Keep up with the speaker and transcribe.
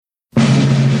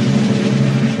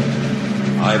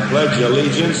I pledge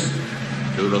allegiance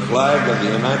to the flag of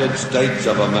the United States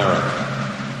of America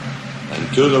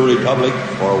and to the republic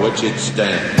for which it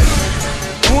stands.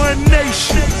 One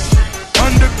nation,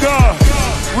 under God.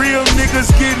 Real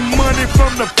niggas getting money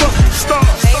from the fucking start.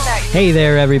 Hey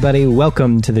there, everybody.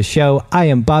 Welcome to the show. I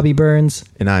am Bobby Burns.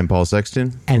 And I'm Paul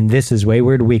Sexton. And this is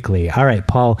Wayward Weekly. All right,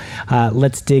 Paul,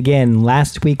 let's dig in.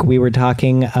 Last week we were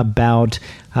talking about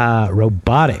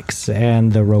robotics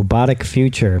and the robotic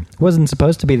future. It wasn't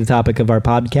supposed to be the topic of our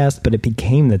podcast, but it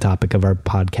became the topic of our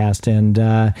podcast.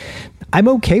 And I'm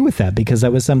okay with that because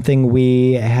that was something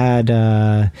we had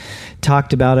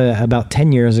talked about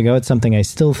 10 years ago. It's something I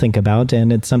still think about,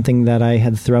 and it's something that I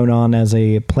had thrown on as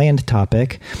a planned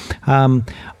topic.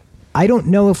 I don't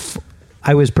know if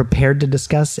I was prepared to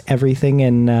discuss everything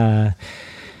in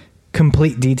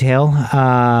complete detail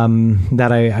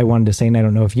that I wanted to say, and I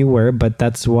don't know if you were, but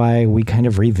that's why we kind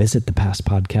of revisit the past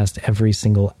podcast every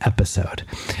single episode.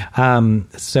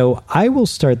 So I will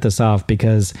start this off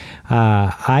because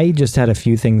I just had a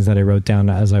few things that I wrote down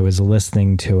as I was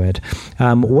listening to it.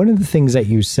 One of the things that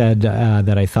you said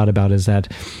that I thought about is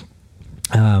that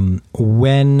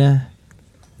when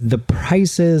the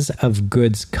prices of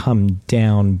goods come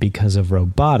down because of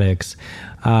robotics,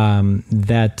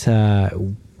 that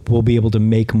we'll be able to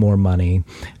make more money,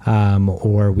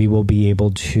 or we will be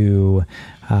able to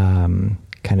kind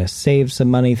of save some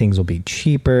money. Things will be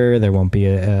cheaper. There won't be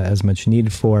as much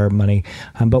need for money.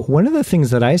 But one of the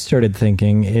things that I started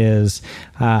thinking is,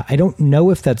 I don't know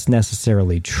if that's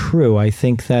necessarily true. I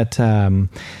think that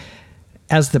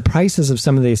as the prices of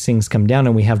some of these things come down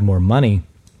and we have more money,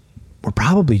 we're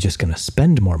probably just going to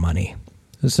spend more money.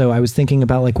 So I was thinking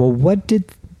about like, well, what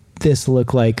did this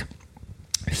look like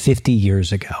 50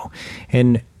 years ago?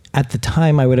 And at the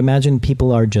time, I would imagine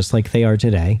people are just like they are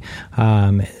today,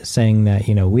 saying that,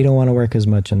 you know, we don't want to work as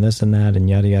much and this and that and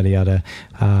yada, yada, yada.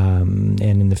 And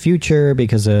in the future,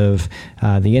 because of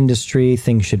the industry,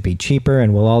 things should be cheaper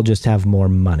and we'll all just have more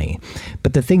money.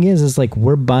 But the thing is like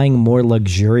we're buying more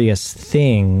luxurious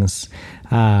things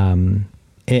and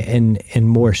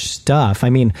more stuff. I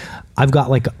mean, I've got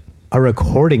like a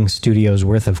recording studio's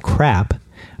worth of crap.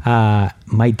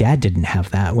 My dad didn't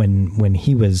have that when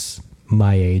he was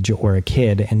my age or a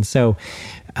kid. And so,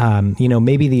 you know,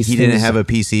 maybe these He didn't have a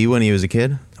PC when he was a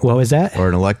kid? What was that?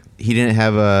 Or he didn't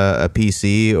have a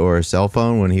PC or a cell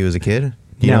phone when he was a kid?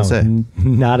 No,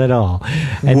 not at all.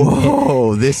 And,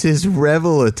 whoa, this is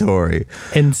revelatory.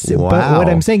 And so, wow. But what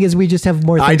I'm saying is we just have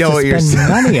more things to spend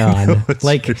money on.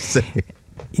 Like,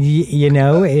 you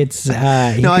know, it's he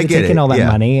could have taken all that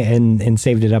money and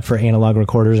saved it up for analog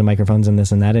recorders and microphones and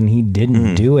this and that, and he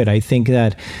didn't do it. I think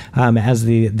that as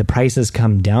the prices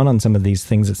come down on some of these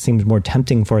things, it seems more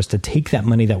tempting for us to take that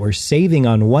money that we're saving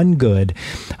on one good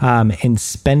and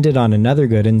spend it on another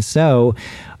good. And so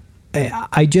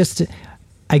I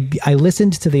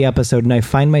listened to the episode and I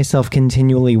find myself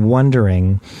continually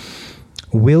wondering,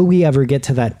 will we ever get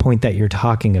to that point that you're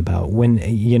talking about when,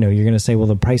 you know, you're going to say, well,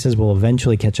 the prices will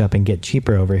eventually catch up and get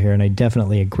cheaper over here. And I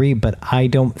definitely agree, but I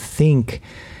don't think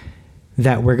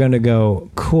that we're going to go,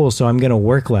 cool, so I'm going to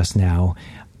work less now.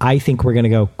 I think we're going to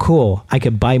go, cool, I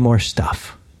could buy more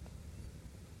stuff.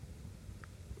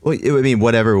 Well, I mean,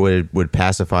 whatever would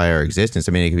pacify our existence.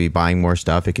 I mean, it could be buying more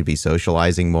stuff. It could be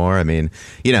socializing more. I mean,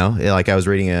 you know, like I was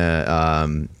reading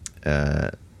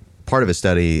part of a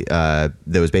study that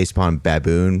was based upon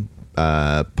baboon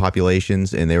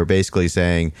populations, and they were basically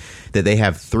saying that they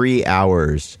have 3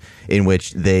 hours in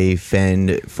which they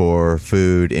fend for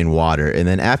food and water, and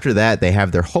then after that they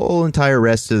have their whole entire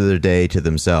rest of their day to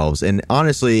themselves. And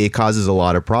honestly, it causes a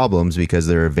lot of problems because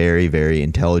they're very, very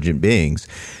intelligent beings.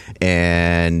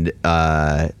 And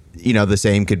you know, the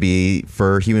same could be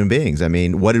for human beings. I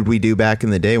mean, what did we do back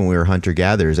in the day when we were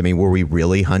hunter-gatherers? I mean, were we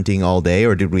really hunting all day,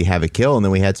 or did we have a kill and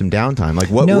then we had some downtime? Like,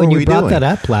 what were we doing? No, you brought that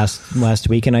up last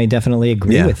week, and I definitely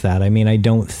agree with that. I mean, I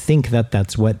don't think that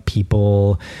that's what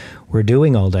people were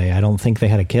doing all day. I don't think they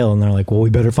had a kill, and they're like, well, we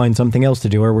better find something else to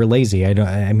do, or we're lazy.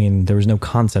 I mean, there was no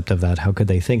concept of that. How could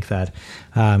they think that?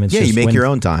 It's just you make your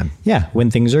own time. Yeah, when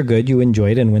things are good, you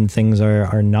enjoy it, and when things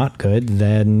are not good,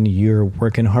 then you're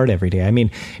working hard every day. I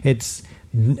mean, it's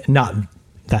not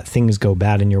that things go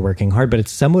bad and you're working hard, but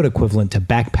it's somewhat equivalent to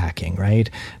backpacking, right?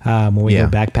 When we go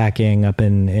backpacking up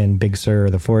in Big Sur or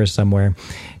the forest somewhere,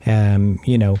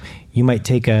 you know, you might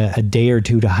take a day or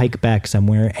two to hike back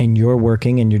somewhere, and you're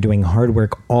working and you're doing hard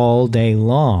work all day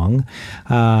long.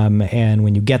 And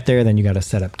when you get there, then you got to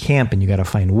set up camp, and you got to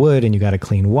find wood, and you got to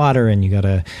clean water, and you got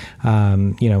to,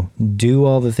 you know, do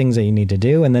all the things that you need to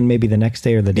do. And then maybe the next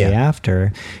day or the day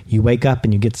after, you wake up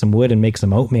and you get some wood and make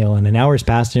some oatmeal, and an hour's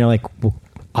passed, and you're like, well,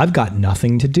 I've got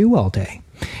nothing to do all day.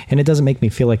 And it doesn't make me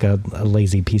feel like a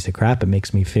lazy piece of crap. It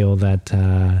makes me feel that,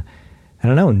 I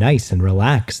don't know, nice and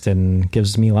relaxed, and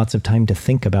gives me lots of time to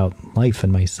think about life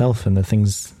and myself and the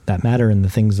things that matter and the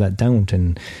things that don't,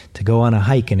 and to go on a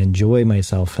hike and enjoy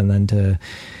myself, and then to,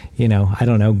 you know, I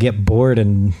don't know, get bored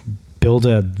and build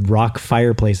a rock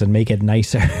fireplace and make it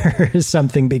nicer or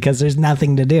something, because there's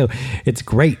nothing to do. It's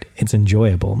great. It's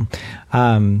enjoyable.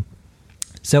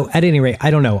 So at any rate, I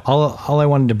don't know. All I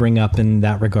wanted to bring up in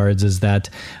that regards is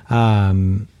that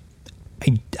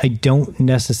I don't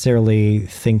necessarily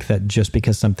think that just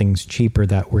because something's cheaper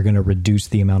that we're going to reduce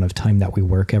the amount of time that we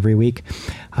work every week.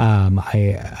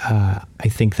 I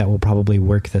think that will probably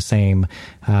work the same,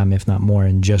 if not more,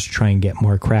 and just try and get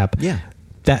more crap. Yeah.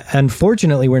 That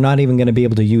unfortunately we're not even going to be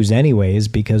able to use anyways,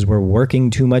 because we're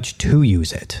working too much to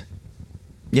use it.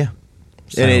 Yeah.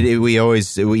 So. And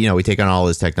we take on all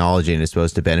this technology, and it's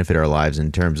supposed to benefit our lives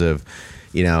in terms of,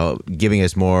 you know, giving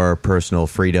us more personal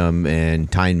freedom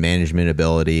and time management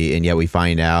ability. And yet we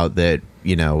find out that,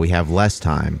 you know, we have less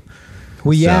time.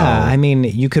 Well, yeah. I mean,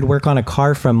 you could work on a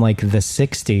car from like the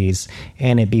 60s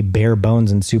and it'd be bare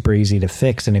bones and super easy to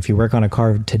fix. And if you work on a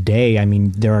car today, I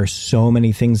mean, there are so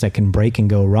many things that can break and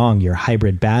go wrong. Your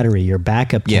hybrid battery, your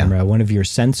backup camera, one of your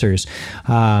sensors,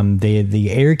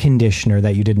 the air conditioner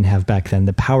that you didn't have back then,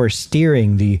 the power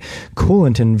steering, the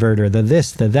coolant inverter, the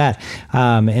this, the that.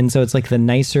 And so it's like the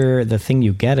nicer the thing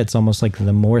you get, it's almost like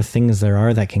the more things there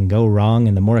are that can go wrong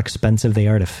and the more expensive they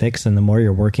are to fix, and the more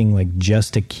you're working like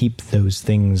just to keep those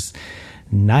things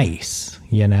nice,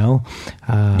 you know?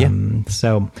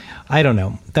 So I don't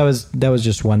know. That was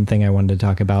just one thing I wanted to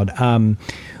talk about.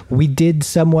 We did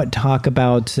somewhat talk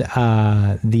about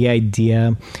the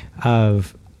idea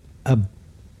of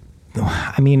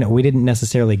we didn't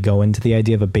necessarily go into the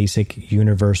idea of a basic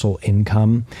universal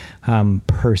income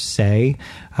per se.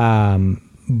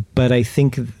 But I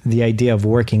think the idea of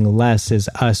working less is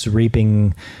us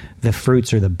reaping the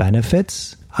fruits or the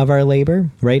benefits of our labor,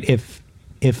 right?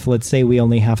 If let's say we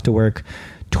only have to work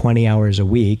 20 hours a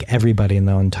week, everybody in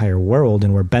the entire world,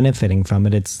 and we're benefiting from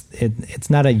it, it's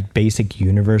not a basic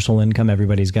universal income.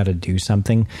 Everybody's got to do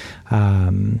something.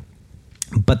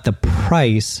 But the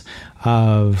price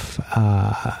of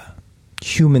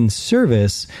human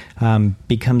service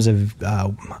becomes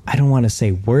I don't want to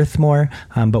say worth more,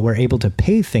 but we're able to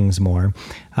pay things more.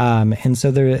 And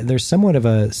so there's somewhat of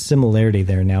a similarity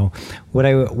there. Now, what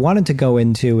I wanted to go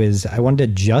into is I wanted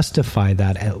to justify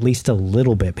that at least a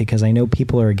little bit, because I know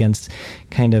people are against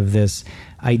kind of this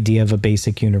idea of a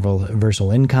basic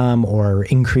universal income or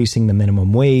increasing the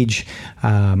minimum wage,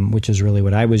 which is really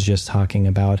what I was just talking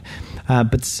about.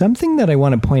 But something that I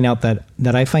want to point out that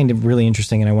I find really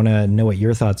interesting, and I want to know what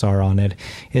your thoughts are on it,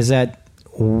 is that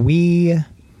we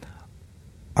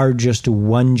are just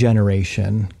one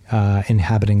generation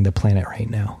inhabiting the planet right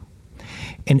now.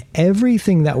 And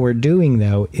everything that we're doing,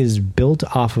 though, is built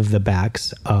off of the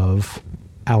backs of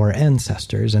our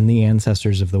ancestors and the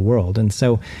ancestors of the world. And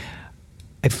so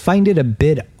I find it a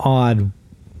bit odd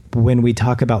when we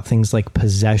talk about things like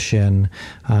possession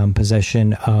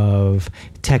of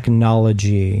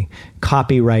technology,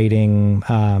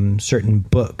 copywriting certain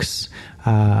books,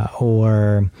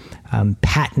 or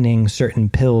patenting certain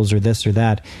pills or this or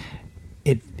that.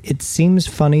 It seems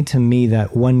funny to me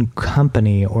that one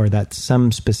company or that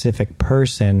some specific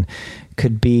person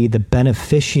could be the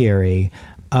beneficiary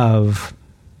of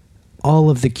all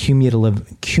of the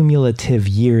cumulative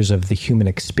years of the human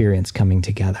experience coming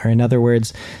together. In other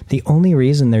words, the only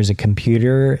reason there's a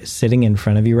computer sitting in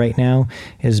front of you right now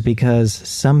is because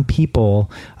some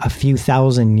people a few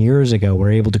thousand years ago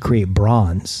were able to create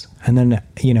bronze. And then,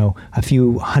 you know, a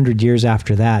few hundred years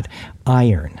after that,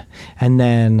 iron. And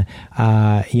then,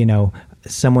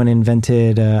 someone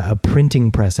invented a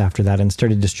printing press after that and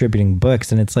started distributing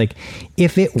books. And it's like,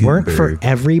 if it weren't for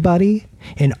everybody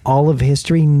in all of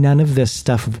history, none of this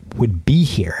stuff would be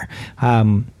here.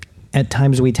 At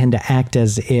times we tend to act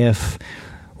as if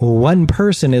one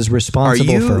person is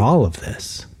responsible for all of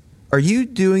this. Are you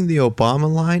doing the Obama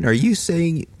line? Are you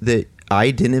saying that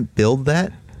I didn't build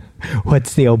that?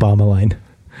 What's the Obama line?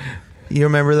 You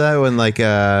remember that when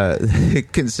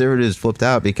conservatives flipped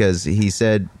out because he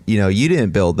said, you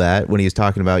didn't build that, when he was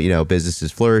talking about, businesses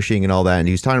flourishing and all that. And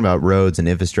he was talking about roads and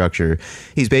infrastructure.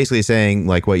 He's basically saying,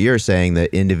 like what you're saying,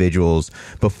 that individuals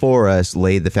before us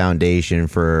laid the foundation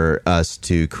for us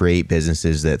to create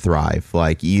businesses that thrive.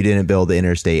 Like, you didn't build the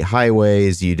interstate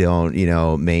highways. You don't,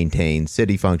 maintain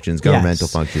city functions, governmental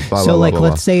functions, blah, blah, blah, blah. So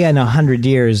let's say in 100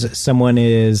 years, someone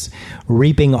is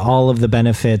reaping all of the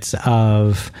benefits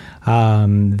of,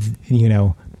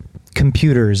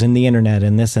 computers and the internet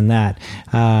and this and that.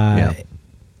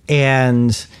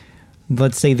 and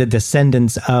let's say the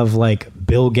descendants of like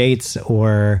Bill Gates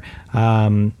or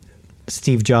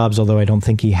Steve Jobs, although I don't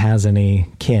think he has any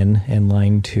kin in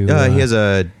line to... he has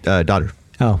a daughter.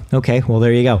 Oh, okay. Well,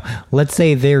 there you go. Let's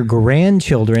say their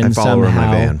grandchildren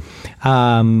somehow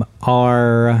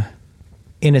are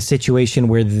in a situation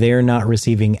where they're not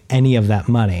receiving any of that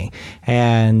money.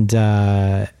 And,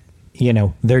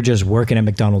 they're just working at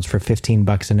McDonald's for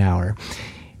 $15 an hour.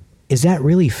 Is that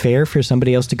really fair for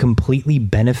somebody else to completely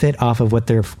benefit off of what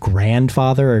their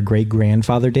grandfather or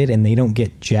great-grandfather did and they don't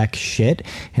get jack shit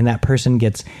and that person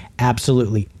gets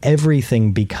absolutely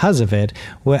everything because of it?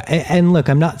 Well, and look,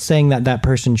 I'm not saying that that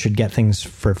person should get things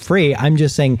for free. I'm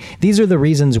just saying these are the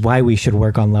reasons why we should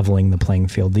work on leveling the playing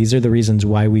field. These are the reasons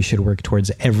why we should work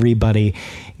towards everybody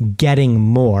getting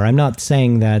more. I'm not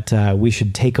saying that we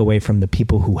should take away from the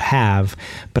people who have,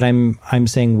 but I'm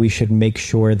saying we should make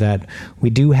sure that we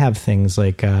do have things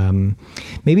like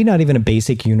maybe not even a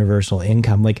basic universal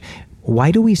income. Like,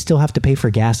 why do we still have to pay for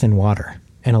gas and water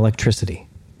and electricity?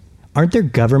 Aren't there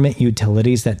government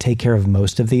utilities that take care of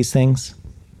most of these things?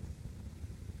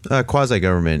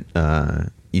 Quasi-government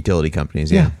utility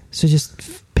companies, yeah. So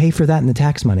just pay for that in the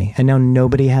tax money, and now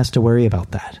nobody has to worry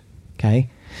about that, okay?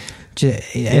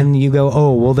 And you go,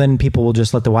 oh, well, then people will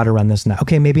just let the water run this and that.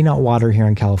 Okay, maybe not water here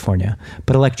in California,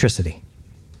 but electricity.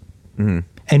 Mm-hmm.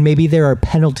 And maybe there are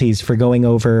penalties for going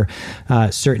over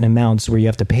certain amounts where you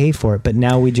have to pay for it. But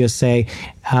now we just say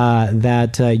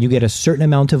that you get a certain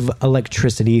amount of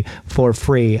electricity for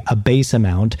free, a base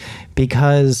amount,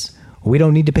 because we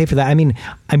don't need to pay for that. I mean,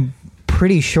 I'm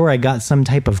pretty sure I got some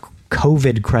type of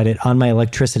COVID credit on my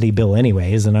electricity bill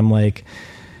anyways. And I'm like,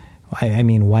 I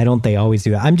mean, why don't they always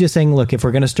do that? I'm just saying, look, if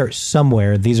we're going to start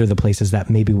somewhere, these are the places that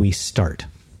maybe we start.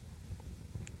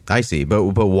 I see, but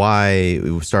why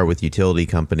start with utility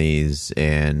companies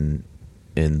and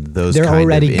those? They're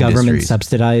already of government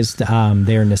subsidized.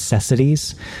 They're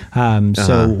necessities.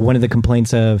 So one of the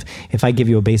complaints of if I give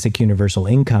you a basic universal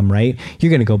income, right, you're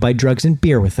going to go buy drugs and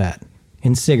beer with that,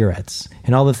 and cigarettes,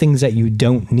 and all the things that you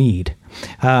don't need.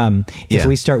 If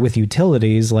we start with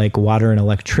utilities like water and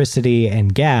electricity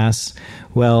and gas,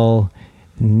 well,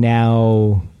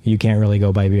 now you can't really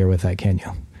go buy beer with that, can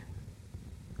you?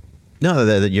 No,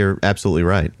 you're absolutely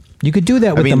right. You could do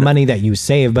that with the money that you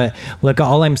save, but look,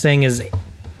 all I'm saying is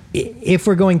if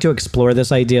we're going to explore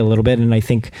this idea a little bit, and I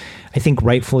think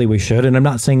rightfully we should, and I'm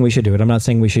not saying we should do it. I'm not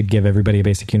saying we should give everybody a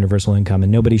basic universal income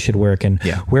and nobody should work, and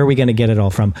where are we going to get it all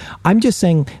from? I'm just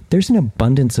saying there's an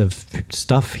abundance of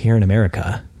stuff here in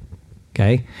America,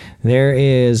 okay? There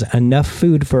is enough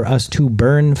food for us to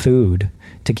burn food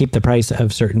to keep the price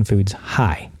of certain foods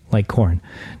high. Like corn.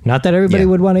 Not that everybody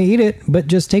would want to eat it, but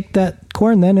just take that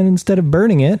corn then and instead of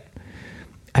burning it,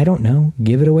 I don't know,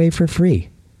 give it away for free.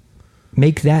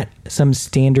 Make that some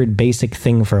standard basic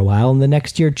thing for a while, and the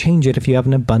next year change it if you have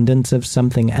an abundance of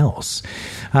something else.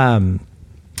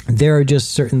 There are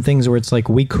just certain things where it's like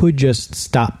we could just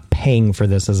stop paying for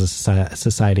this as a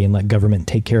society and let government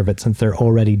take care of it, since they're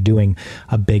already doing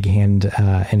a big hand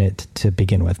in it to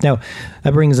begin with. Now,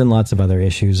 that brings in lots of other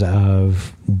issues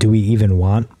of, do we even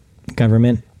want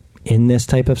government in this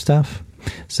type of stuff?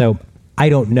 So I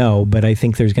don't know, but I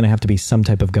think there's going to have to be some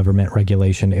type of government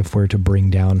regulation if we're to bring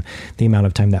down the amount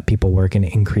of time that people work and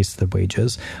increase the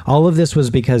wages. All of this was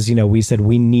because, we said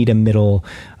we need a middle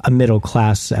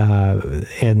class,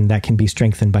 and that can be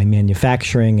strengthened by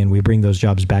manufacturing, and we bring those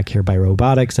jobs back here by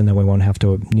robotics, and then we won't have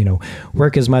to,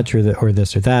 work as much or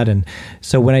this or that. And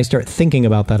so when I start thinking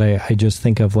about that, I just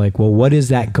think of like, well, what is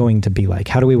that going to be like?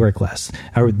 How do we work less?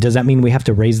 Or does that mean we have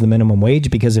to raise the minimum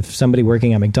wage? Because if somebody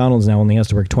working at McDonald's now only has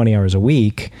to work 20 hours a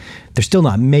week, they're still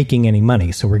not making any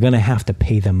money. So we're going to have to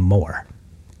pay them more.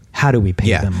 How do we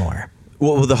pay them more?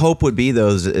 Well, the hope would be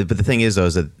but the thing is, though,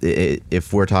 is that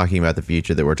if we're talking about the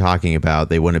future that we're talking about,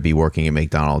 they wouldn't be working at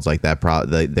McDonald's like that.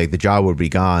 The job would be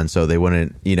gone, so they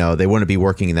wouldn't be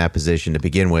working in that position to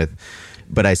begin with.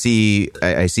 But I see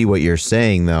what you're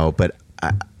saying, though. But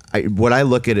I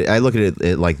look at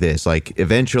it like this: like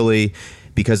eventually,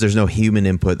 because there's no human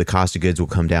input, the cost of goods will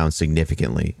come down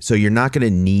significantly. So you're not going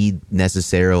to need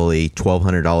necessarily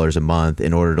 $1,200 a month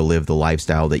in order to live the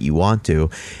lifestyle that you want to.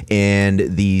 And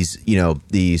these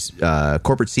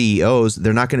corporate CEOs,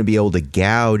 they're not going to be able to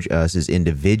gouge us as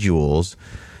individuals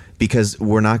because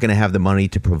we're not going to have the money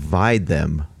to provide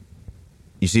them.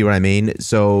 You see what I mean?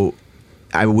 So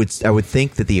I would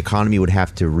think that the economy would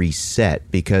have to reset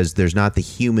because there's not the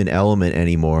human element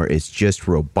anymore. It's just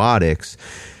robotics.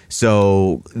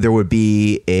 So there would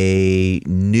be a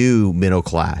new middle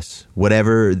class.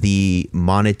 Whatever the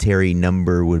monetary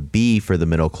number would be for the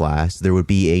middle class, there would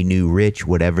be a new rich,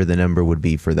 whatever the number would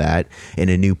be for that, and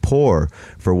a new poor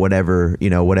for whatever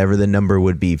the number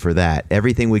would be for that.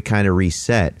 Everything would kind of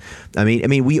reset. I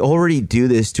mean, we already do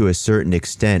this to a certain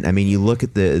extent. I mean, you look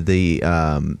at the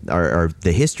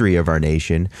history of our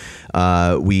nation.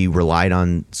 We relied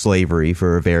on slavery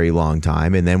for a very long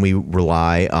time, and then we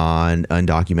rely on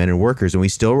undocumented workers, and we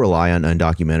still rely on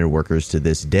undocumented workers to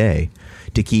this day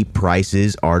to keep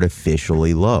prices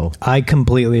artificially low. I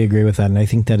completely agree with that, and I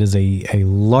think that is a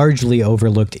largely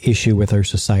overlooked issue with our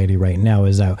society right now,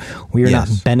 is that we are not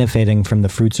benefiting from the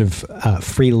fruits of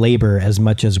free labor as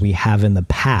much as we have in the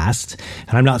past.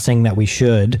 And I'm not saying that we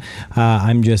should.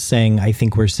 I'm just saying I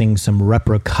think we're seeing some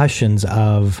repercussions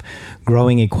of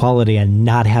growing equality and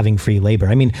not having free labor.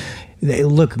 I mean,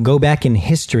 look, go back in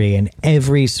history, and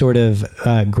every sort of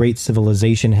great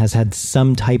civilization has had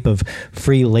some type of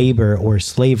free labor or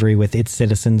slavery with its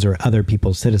citizens or other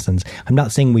people's citizens. I'm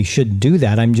not saying we should do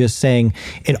that. I'm just saying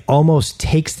it almost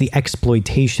takes the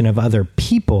exploitation of other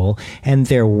people and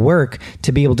their work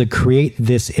to be able to create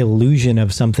this illusion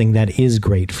of something that is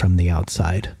great from the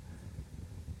outside.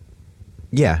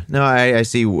 Yeah, no, I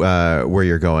see where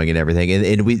you're going and everything,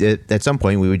 and we at some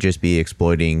point we would just be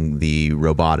exploiting the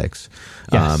robotics.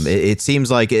 Yes. It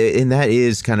seems like, and that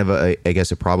is kind of I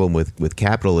guess a problem with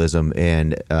capitalism,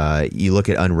 and you look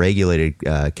at unregulated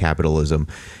capitalism,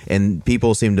 and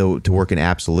people seem to work in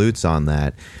absolutes on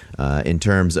that. In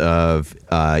terms of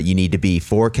you need to be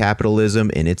for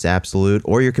capitalism and it's absolute,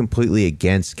 or you're completely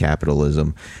against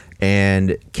capitalism.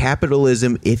 And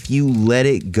capitalism, if you let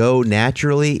it go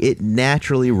naturally, it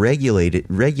naturally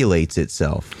regulates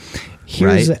itself.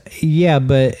 Right? Yeah,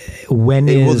 but when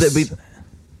is...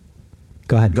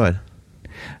 Go ahead. Go ahead.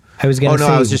 I was going to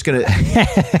say... I was just going to...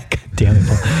 God damn it,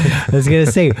 Paul. I was going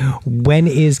to say, when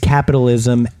is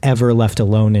capitalism ever left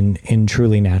alone in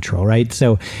truly natural, right?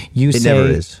 So you say... It never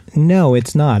is. No,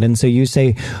 it's not. And so you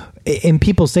say... And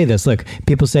people say this. Look,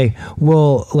 people say,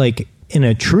 well, like... in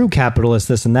a true capitalist,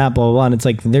 this and that, blah, blah, blah. And it's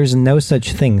like, there's no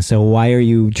such thing. So why are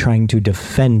you trying to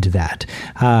defend that?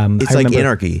 It's like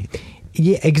anarchy.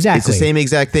 Yeah, exactly. It's the same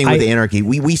exact thing with anarchy.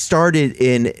 We started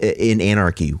in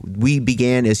anarchy. We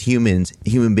began as human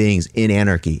beings in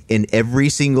anarchy. And every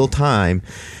single time,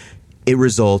 it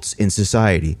results in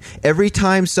society. Every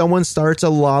time someone starts a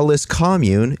lawless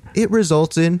commune, it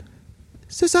results in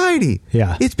society.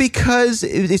 Yeah. It's because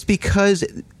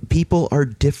people are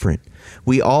different.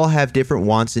 We all have different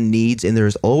wants and needs, and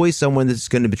there's always someone that's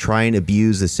going to try and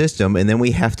abuse the system, and then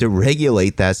we have to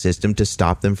regulate that system to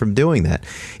stop them from doing that.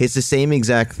 It's the same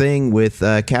exact thing with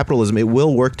capitalism. It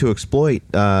will work to exploit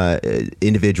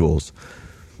individuals.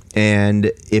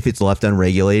 And if it's left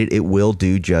unregulated, it will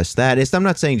do just that. I'm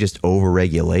not saying just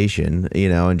over-regulation,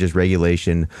 and just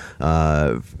regulation,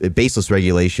 baseless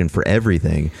regulation for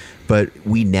everything. But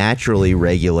we naturally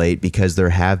regulate because there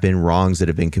have been wrongs that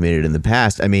have been committed in the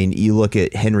past. I mean, you look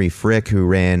at Henry Frick, who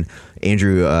ran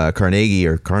Andrew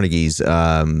Carnegie's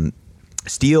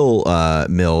steel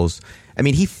mills. I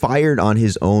mean, he fired on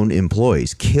his own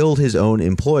employees, killed his own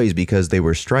employees because they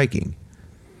were striking.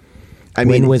 I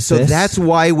mean, so this? That's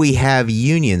why we have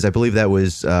unions. I believe that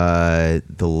was the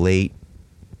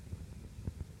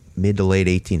mid to late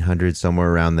 1800s, somewhere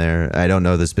around there. I don't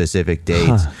know the specific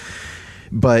dates. Huh.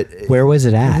 But where was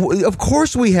it at? Of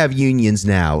course we have unions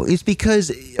now. It's because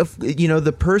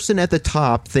the person at the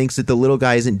top thinks that the little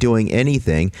guy isn't doing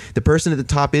anything. The person at the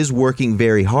top is working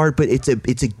very hard, but it's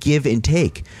a give and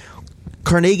take.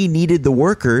 Carnegie needed the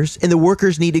workers, and the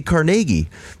workers needed Carnegie.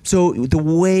 So the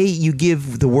way you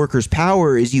give the workers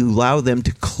power is you allow them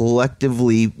to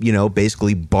collectively,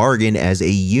 basically bargain as a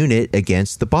unit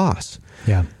against the boss.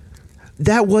 Yeah.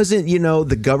 That wasn't,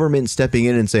 the government stepping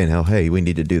in and saying, oh, hey, we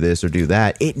need to do this or do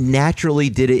that. It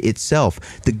naturally did it itself.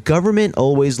 The government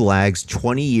always lags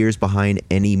 20 years behind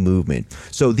any movement.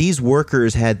 So these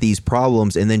workers had these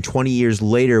problems, and then 20 years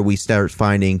later, we start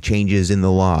finding changes in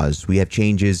the laws. We have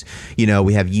changes,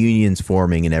 we have unions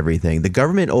forming and everything. The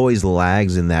government always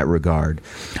lags in that regard.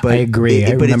 But I agree.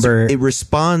 It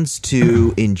responds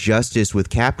to injustice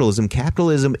with capitalism.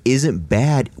 Capitalism isn't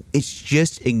bad. It's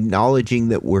just acknowledging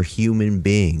that we're human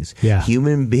beings. Yeah.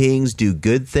 Human beings do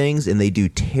good things and they do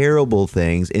terrible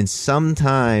things, and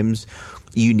sometimes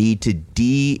you need to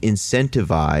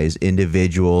de-incentivize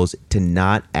individuals to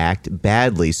not act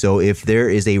badly. So if there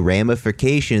is a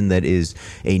ramification that is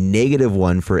a negative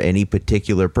one for any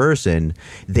particular person,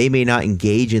 they may not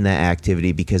engage in that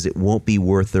activity because it won't be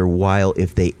worth their while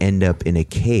if they end up in a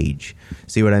cage.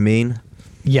 See what I mean?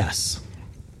 Yes.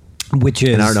 which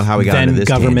is And I don't know how we got then into this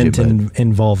government tangent,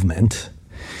 involvement.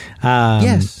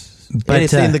 Yes. But And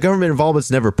it's saying the government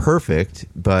involvement's never perfect,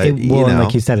 but and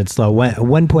like you said, it's slow.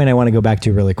 One point I want to go back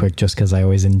to really quick, just because I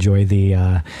always enjoy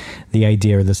the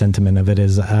idea or the sentiment of it,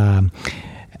 is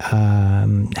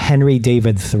Henry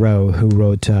David Thoreau, who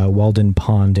wrote Walden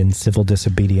Pond in Civil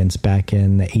Disobedience back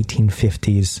in the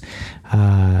 1850s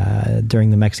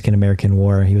during the Mexican-American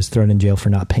War. He was thrown in jail for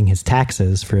not paying his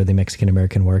taxes for the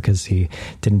Mexican-American War because he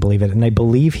didn't believe it. And I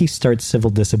believe he starts Civil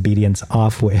Disobedience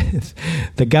off with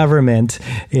the government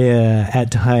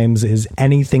at times is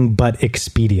anything but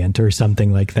expedient or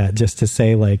something like that, just to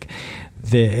say like,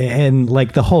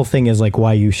 the whole thing is like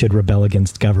why you should rebel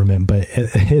against government, but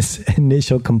his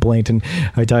initial complaint and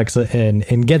talks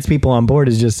and gets people on board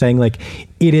is just saying like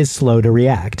it is slow to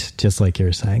react, just like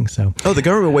you're saying. So the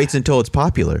government waits until it's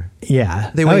popular. Yeah,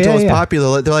 they wait until it's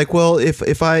popular. They're like, well,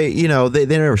 if I, they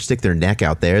never stick their neck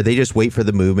out there. They just wait for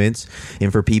the movements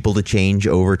and for people to change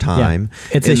over time.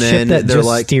 Yeah. It's a ship that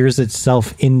just steers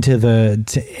itself into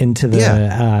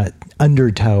the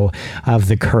undertow of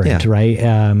the current,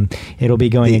 right? It'll be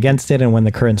going against it, and when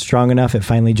the current's strong enough, it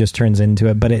finally just turns into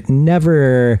it. But it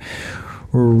never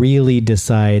really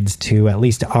decides to, at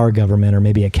least our government or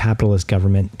maybe a capitalist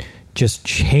government, just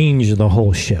change the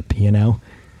whole ship,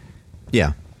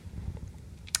 Yeah.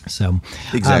 So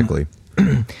exactly.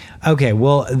 Okay,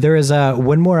 well, there is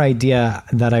one more idea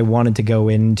that I wanted to go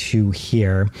into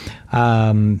here,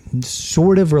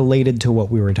 sort of related to what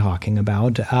we were talking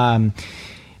about.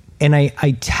 And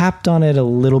I tapped on it a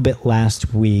little bit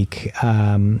last week,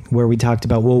 where we talked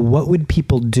about, well, what would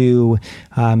people do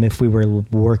if we were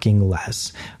working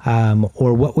less?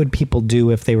 Or what would people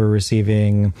do if they were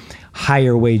receiving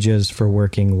higher wages for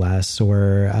working less,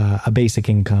 or a basic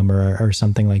income or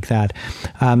something like that?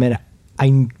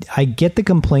 And I get the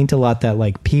complaint a lot that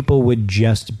like people would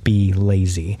just be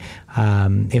lazy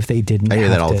if they didn't. I hear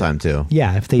that all the time too.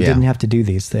 Yeah, if they didn't have to do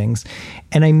these things.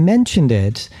 And I mentioned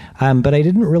it, but I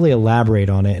didn't really elaborate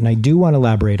on it. And I do want to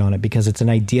elaborate on it because it's an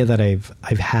idea that I've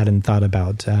had and thought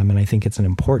about, and I think it's an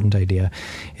important idea.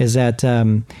 Is that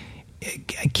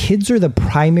kids are the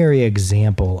primary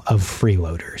example of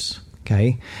freeloaders.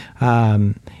 Okay.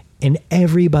 And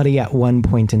everybody at one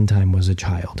point in time was a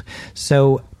child.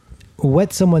 So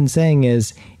what someone's saying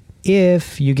is,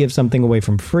 if you give something away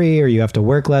from free, or you have to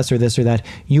work less, or this or that,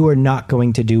 you are not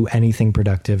going to do anything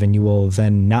productive, and you will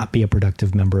then not be a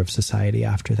productive member of society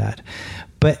after that.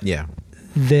 But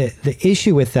the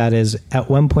issue with that is, at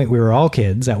one point we were all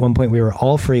kids, at one point we were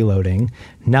all freeloading,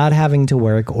 not having to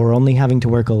work, or only having to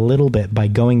work a little bit by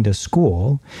going to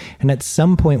school. And at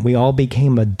some point we all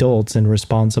became adults and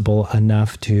responsible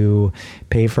enough to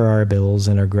pay for our bills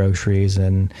and our groceries.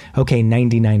 And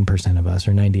 99% of us,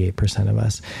 or 98% of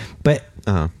us. But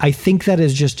I think that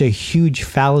is just a huge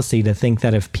fallacy to think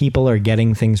that if people are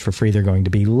getting things for free, they're going to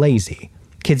be lazy.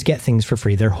 Kids get things for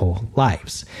free their whole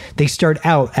lives. They start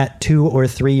out at 2 or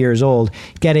 3 years old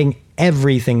getting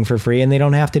everything for free, and they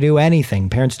don't have to do anything.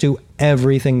 Parents do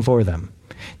everything for them.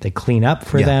 They clean up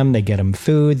for them. They get them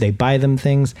food. They buy them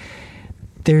things.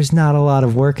 There's not a lot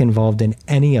of work involved in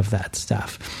any of that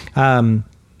stuff. And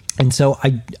so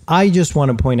I just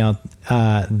want to point out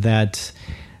that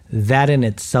in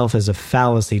itself is a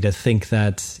fallacy, to think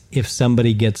that if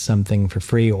somebody gets something for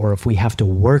free, or if we have to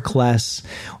work less,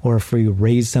 or if we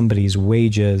raise somebody's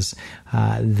wages,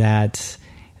 that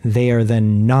they are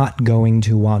then not going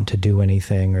to want to do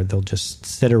anything, or they'll just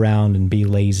sit around and be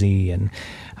lazy and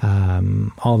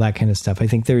all that kind of stuff. I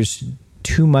think there's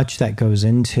too much that goes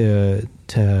into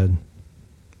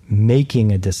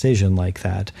making a decision like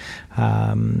that.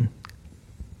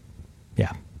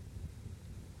 Yeah.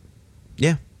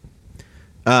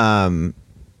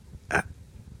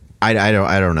 I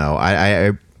don't know.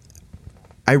 I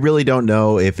really don't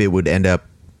know if it would end up.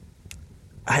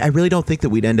 I really don't think that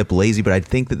we'd end up lazy, but I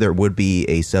think that there would be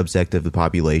a subsect of the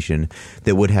population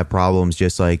that would have problems,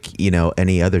 just like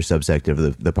any other subsect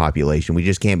of the population. We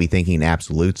just can't be thinking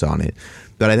absolutes on it.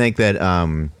 But I think that I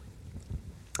don't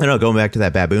know. Going back to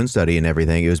that baboon study and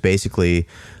everything, it was basically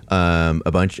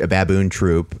a baboon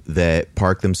troop that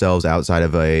parked themselves outside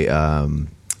of a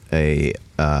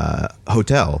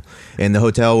hotel, and the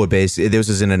hotel would this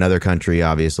was in another country,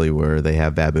 obviously, where they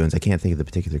have baboons. I can't think of the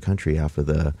particular country off of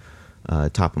the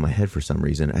top of my head for some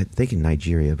reason. I think in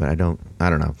Nigeria, but I don't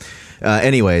know.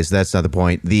 Anyways, that's not the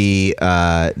point. They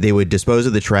would dispose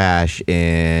of the trash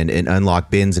and unlock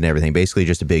bins and everything. Basically,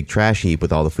 just a big trash heap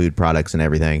with all the food products and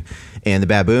everything. And the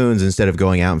baboons, instead of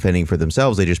going out and fending for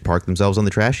themselves, they just parked themselves on the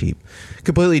trash heap.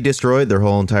 Completely destroyed their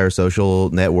whole entire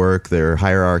social network, their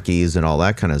hierarchies, and all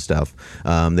that kind of stuff.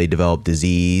 They developed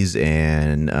disease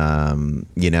and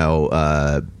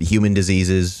human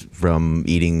diseases from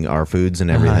eating our foods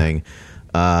and everything.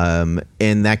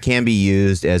 And that can be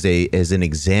used as an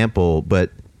example, but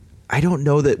I don't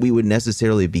know that we would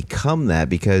necessarily become that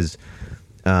because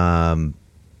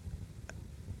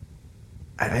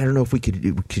I don't know if we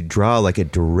could draw like a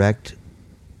direct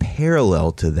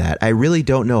parallel to that. I really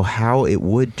don't know how it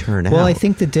would turn out. Well, I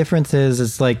think the difference is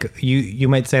it's like you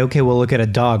might say, okay, well, look at a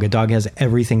dog. A dog has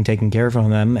everything taken care of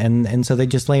from them, and so they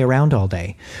just lay around all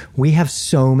day. We have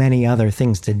so many other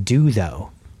things to do, though.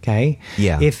 Okay?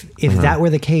 Yeah. If that were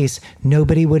the case,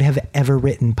 nobody would have ever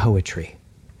written poetry.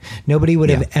 Nobody would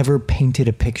have ever painted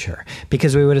a picture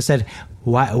because we would have said,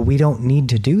 "Why? We don't need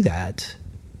to do that.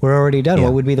 We're already done. Yeah.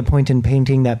 What would be the point in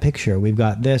painting that picture? We've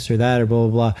got this or that or blah,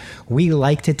 blah, blah." We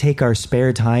like to take our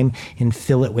spare time and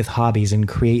fill it with hobbies and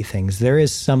create things. There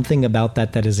is something about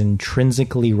that is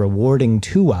intrinsically rewarding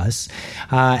to us.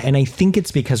 And I think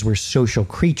it's because we're social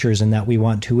creatures and that we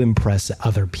want to impress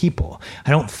other people. I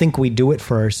don't think we do it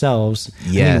for ourselves.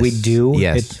 Yes. I mean, we do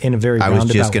Yes. it in a very roundabout way. I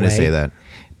was just going to say that.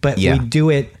 But Yeah.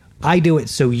 I do it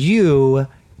so you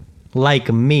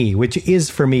like me, which is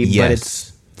for me, Yes. but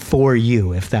it's for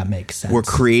you, if that makes sense. We're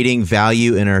creating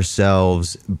value in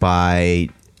ourselves by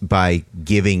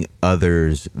giving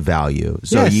others value.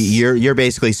 So Yes. you're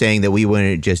basically saying that we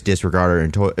wouldn't just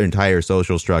disregard our entire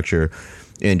social structure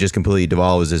and just completely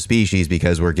devolve as a species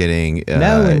because we're getting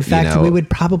No, in fact, we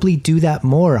would probably do that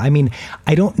more. I mean,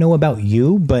 I don't know about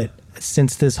you, but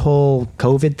since this whole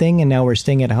COVID thing and now we're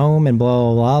staying at home and blah,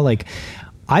 blah, blah, like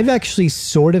I've actually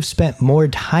sort of spent more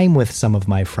time with some of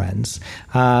my friends.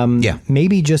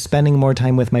 Maybe just spending more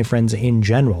time with my friends in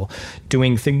general,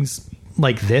 doing things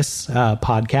like this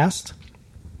podcast.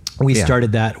 We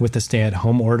started that with the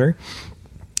stay-at-home order.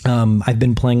 I've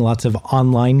been playing lots of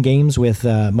online games with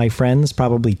my friends,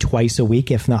 probably twice a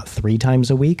week, if not 3 times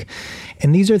a week.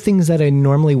 And these are things that I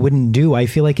normally wouldn't do. I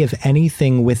feel like if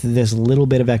anything, with this little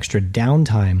bit of extra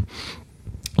downtime,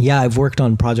 I've worked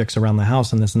on projects around the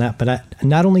house and this and that, but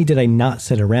not only did I not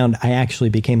sit around, I actually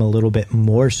became a little bit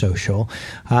more social.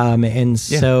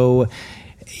 So,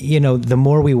 the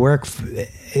more we work,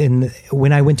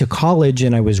 when I went to college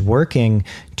and I was working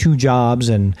 2 jobs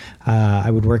and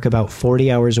I would work about 40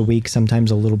 hours a week,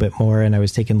 sometimes a little bit more. And I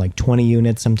was taking like 20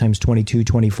 units, sometimes 22,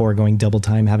 24, going double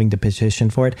time, having to petition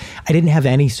for it. I didn't have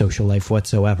any social life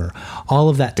whatsoever. All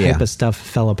of that type of stuff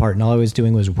fell apart. And all I was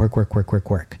doing was work.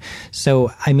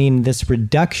 So, I mean, this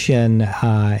reduction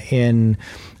in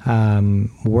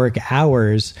work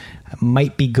hours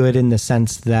might be good in the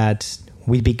sense that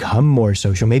we become more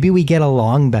social. Maybe we get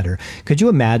along better. Could you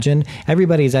imagine?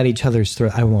 Everybody's at each other's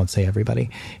throat. I won't say everybody.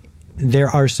 There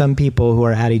are some people who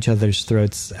are at each other's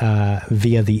throats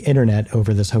via the internet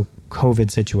over this whole COVID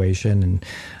situation.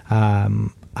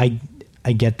 And I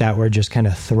get that we're just kind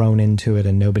of thrown into it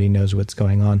and nobody knows what's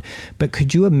going on. But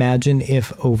could you imagine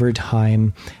if over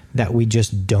time that we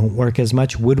just don't work as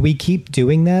much? Would we keep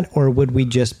doing that, or would we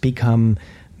just become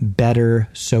better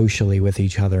socially with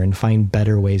each other and find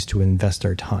better ways to invest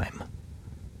our time?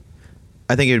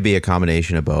 I think it would be a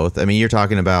combination of both. I mean, you're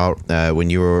talking about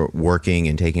when you were working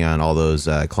and taking on all those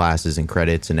classes and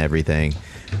credits and everything,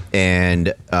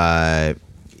 and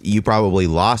you probably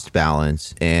lost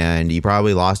balance and you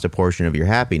probably lost a portion of your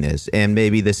happiness. And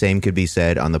maybe the same could be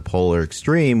said on the polar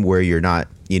extreme where you're not,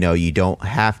 you don't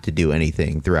have to do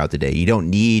anything throughout the day. You don't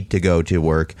need to go to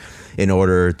work in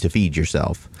order to feed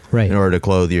yourself. Right. In order to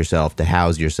clothe yourself, to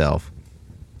house yourself.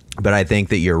 But I think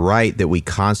that you're right that we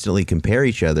constantly compare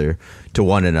each other to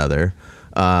one another.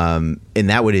 And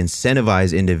that would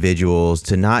incentivize individuals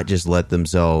to not just let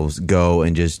themselves go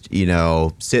and just,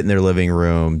 sit in their living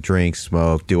room, drink,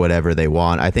 smoke, do whatever they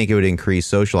want. I think it would increase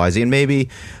socializing, and maybe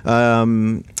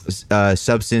the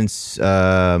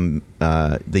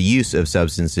use of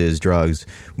substances, drugs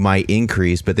might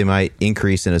increase, but they might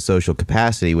increase in a social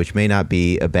capacity, which may not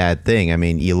be a bad thing. I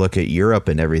mean, you look at Europe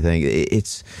and everything.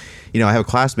 It's, I have a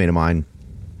classmate of mine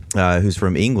who's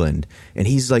from England, and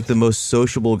he's like the most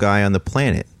sociable guy on the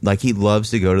planet. Like, he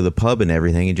loves to go to the pub and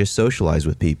everything and just socialize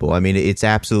with people. I mean, it's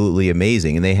absolutely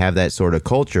amazing. And they have that sort of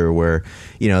culture where,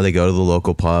 they go to the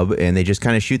local pub and they just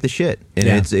kind of shoot the shit. And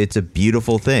it's a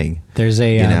beautiful thing. There's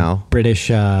a British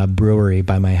brewery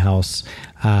by my house,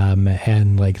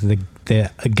 and like the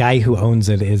a guy who owns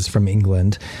it is from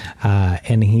England,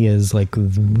 and he is like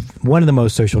one of the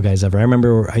most social guys ever. I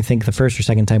remember, I think the first or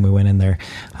second time we went in there,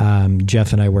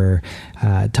 Jeff and I were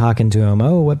talking to him.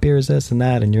 Oh, what beer is this and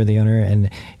that? And you're the owner. And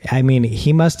I mean,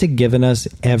 he must have given us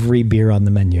every beer on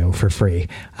the menu for free,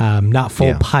 not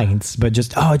full pints, but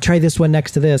just, oh, try this one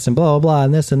next to this and blah, blah, blah,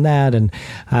 and this and that. And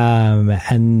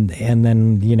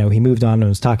then, you know, he moved on and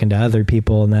was talking to other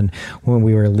people. And then when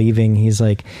we were leaving, he's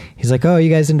like, oh, you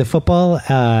guys into football?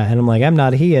 And I'm like, I'm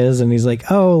not, he is. And he's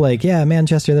like, oh, like, yeah,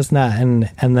 Manchester, this and that.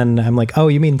 And then I'm like, oh,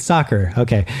 you mean soccer?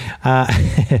 Okay.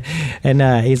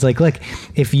 And he's like, look,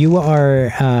 if you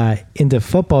are into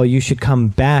football, you should come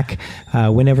back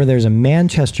whenever there's a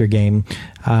Manchester game.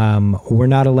 We're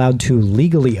not allowed to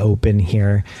legally open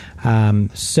here.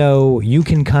 So you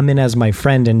can come in as my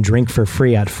friend and drink for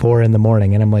free at 4 a.m.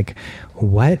 And I'm like,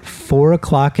 what? 4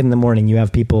 o'clock in the morning, you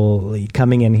have people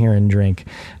coming in here and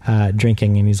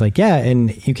drinking. And he's like, yeah,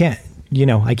 and you can't, you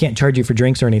know, I can't charge you for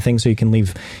drinks or anything, so you can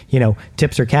leave, you know,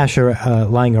 tips or cash or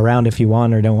lying around if you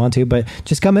want or don't want to, but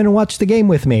just come in and watch the game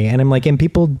with me. And I'm like, and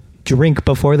people drink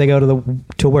before they go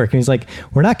to work. And he's like,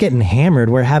 we're not getting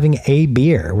hammered. We're having a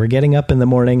beer. We're getting up in the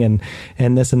morning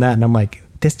and this and that. And I'm like,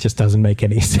 this just doesn't make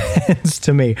any sense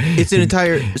to me. It's an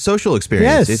entire social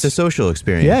experience. Yes. It's a social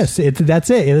experience. Yes,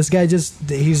 that's it. This guy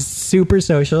he's super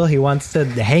social. He wants to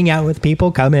hang out with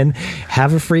people, come in,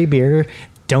 have a free beer,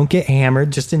 don't get hammered,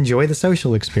 just enjoy the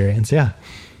social experience. Yeah.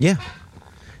 Yeah.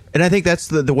 And I think that's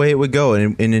the way it would go.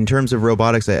 And in terms of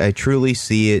robotics, I truly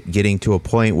see it getting to a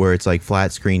point where it's like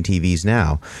flat screen TVs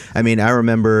now. I mean, I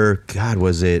remember,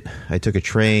 I took a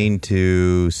train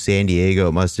to San Diego.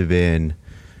 It must have been,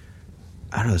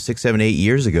 I don't know, 6, 7, 8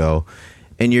 years ago.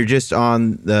 And you're just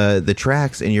on the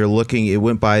tracks and you're looking, it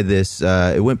went by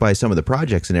some of the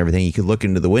projects and everything. You could look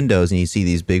into the windows and you see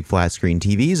these big flat screen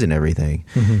TVs and everything.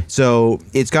 Mm-hmm. So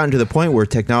it's gotten to the point where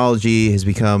technology has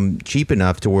become cheap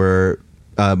enough to where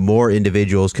more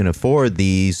individuals can afford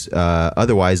these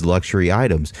otherwise luxury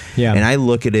items. Yeah. And I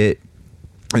look at it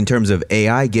in terms of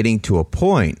AI getting to a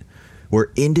point where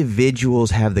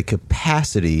individuals have the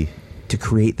capacity to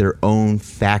create their own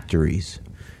factories.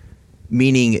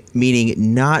 Meaning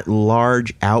not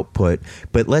large output,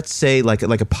 but let's say like a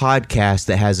podcast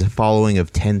that has a following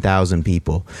of 10,000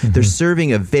 people. Mm-hmm. They're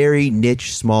serving a very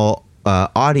niche, small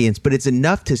audience, but it's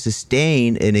enough to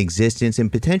sustain an existence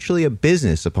and potentially a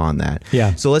business upon that.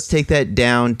 Yeah. So let's take that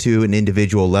down to an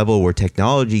individual level where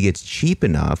technology gets cheap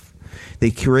enough.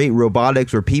 They create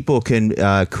robotics where people can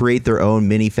create their own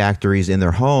mini factories in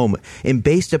their home, and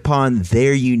based upon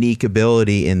their unique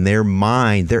ability in their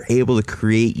mind, they're able to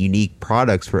create unique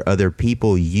products for other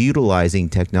people utilizing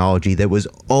technology that was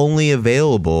only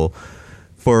available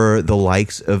for the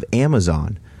likes of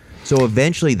Amazon. So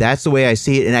eventually that's the way I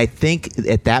see it. And I think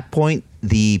at that point,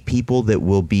 the people that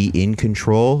will be in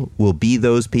control will be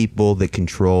those people that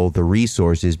control the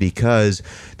resources, because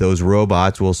those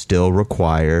robots will still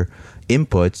require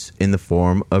inputs in the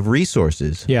form of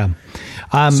resources. Yeah.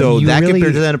 So that could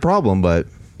present a problem, but...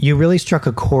 You really struck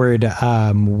a chord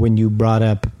when you brought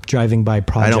up driving by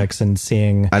projects and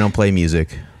seeing... I don't play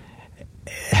music.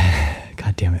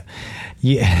 God damn it.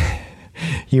 Yeah.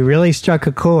 You really struck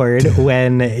a chord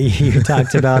when you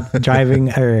talked about driving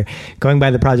or going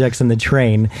by the projects in the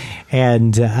train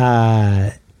and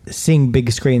seeing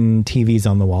big screen TVs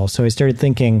on the wall. So I started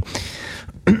thinking,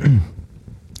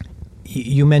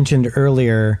 you mentioned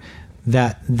earlier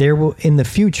that there will, in the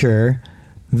future,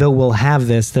 though we'll have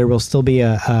this, there will still be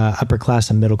a upper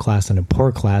class, a middle class, and a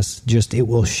poor class. Just it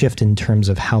will shift in terms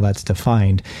of how that's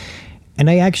defined. And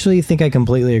I actually think I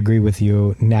completely agree with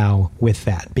you now with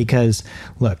that, because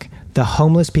look, the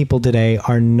homeless people today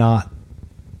are not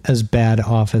as bad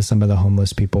off as some of the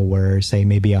homeless people were, say,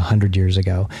 maybe 100 years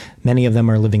ago. Many of them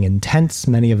are living in tents.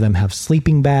 Many of them have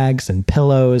sleeping bags and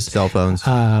pillows. Cell phones.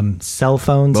 Cell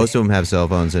phones. Most of them have cell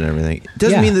phones and everything.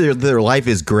 Doesn't mean that their life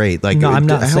is great. Like, no, I'm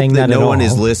not saying that at all. No one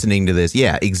is listening to this.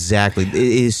 Yeah, exactly. It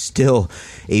is still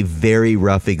a very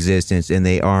rough existence, and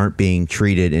they aren't being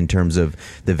treated in terms of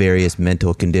the various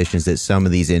mental conditions that some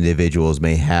of these individuals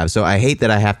may have. So I hate that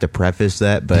I have to preface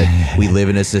that, but we live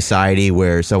in a society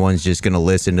where someone's just going to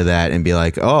listen to that and be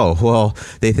like, oh, well,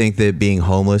 they think that being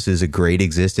homeless is a great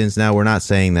existence now. We're not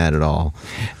saying that at all.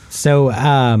 So,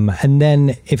 and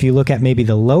then if you look at maybe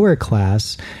the lower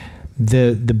class,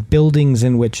 the buildings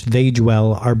in which they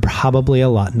dwell are probably a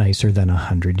lot nicer than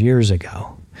 100 years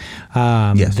ago.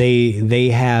 Yes. They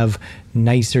have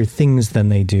nicer things than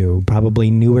they do,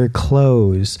 probably newer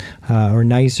clothes or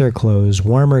nicer clothes,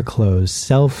 warmer clothes,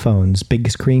 cell phones, big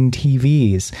screen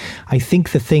TVs. I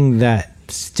think the thing that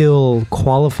still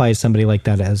qualifies somebody like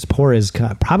that as poor is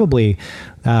probably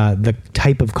the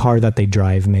type of car that they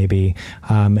drive, maybe,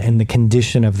 and the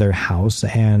condition of their house,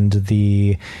 and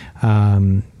the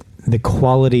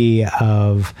quality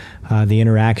of the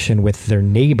interaction with their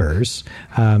neighbors.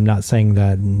 I'm not saying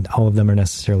that all of them are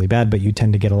necessarily bad, but you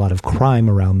tend to get a lot of crime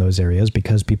around those areas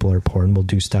because people are poor and will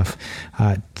do stuff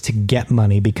to get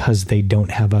money because they don't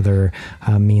have other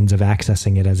means of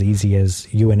accessing it as easy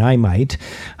as you and I might.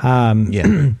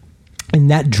 And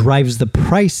that drives the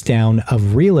price down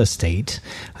of real estate,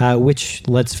 which,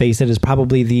 let's face it, is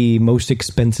probably the most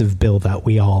expensive bill that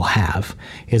we all have,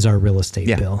 is our real estate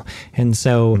bill. And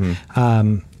so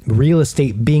real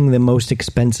estate being the most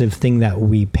expensive thing that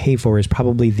we pay for is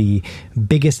probably the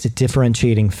biggest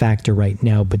differentiating factor right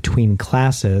now between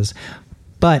classes.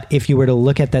 But if you were to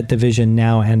look at that division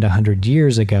now and 100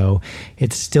 years ago,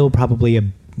 it's still probably a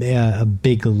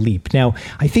big leap. Now,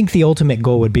 I think the ultimate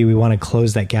goal would be we want to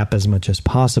close that gap as much as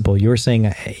possible. You're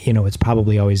saying, it's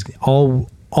probably always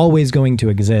going to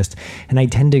exist. And I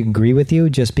tend to agree with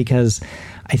you just because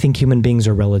I think human beings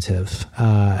are relative.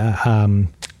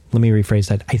 Let me rephrase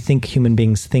that. I think human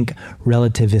beings think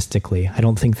relativistically. I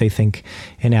don't think they think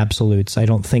in absolutes. I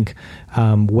don't think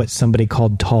what somebody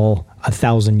called tall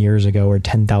 1,000 years ago or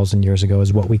 10,000 years ago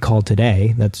is what we call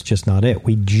today. That's just not it.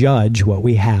 We judge what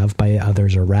we have by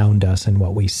others around us and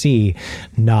what we see,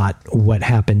 not what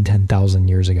happened 10,000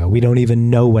 years ago. We don't even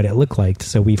know what it looked like,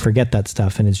 so we forget that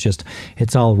stuff, and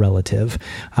it's all relative.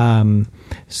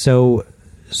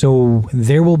 So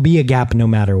there will be a gap no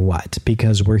matter what,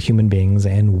 because we're human beings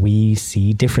and we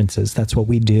see differences. That's what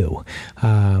we do.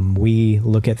 We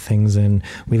look at things and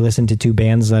we listen to two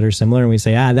bands that are similar and we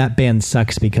say, that band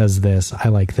sucks because this, I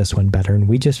like this one better. And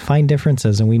we just find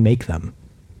differences and we make them.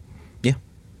 Yeah.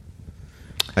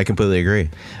 I completely agree.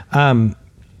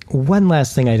 One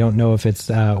last thing, I don't know if it's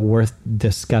worth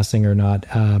discussing or not.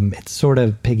 It sort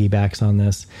of piggybacks on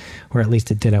this, or at least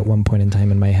it did at one point in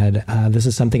time in my head. This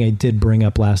is something I did bring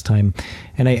up last time,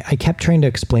 and I kept trying to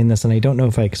explain this, and I don't know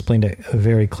if I explained it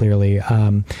very clearly.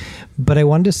 But I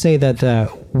wanted to say that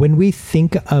when we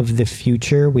think of the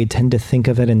future, we tend to think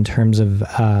of it in terms of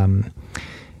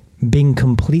being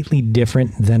completely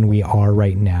different than we are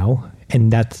right now. And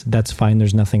that's fine.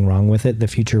 There's nothing wrong with it. The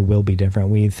future will be different.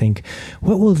 We think,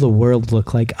 what will the world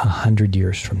look like 100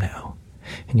 years from now?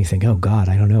 And you think, oh God,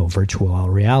 I don't know, virtual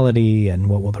reality, and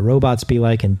what will the robots be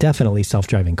like? And definitely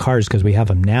self-driving cars, because we have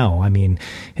them now. I mean,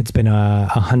 it's been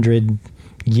 100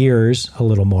 years, a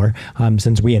little more,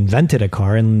 since we invented a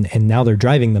car, and now they're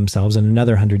driving themselves. In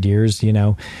another 100 years,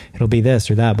 it'll be this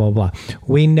or that, blah, blah, blah.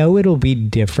 We know it'll be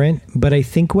different, but I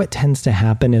think what tends to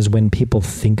happen is when people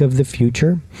think of the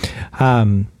future,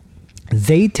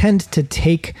 they tend to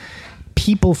take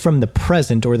people from the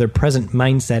present or their present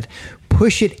mindset,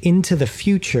 push it into the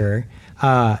future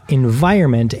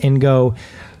environment and go,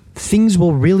 things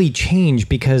will really change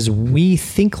because we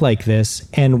think like this,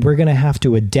 and we're going to have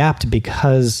to adapt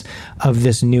because of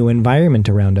this new environment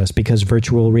around us, because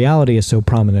virtual reality is so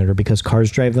prominent, or because cars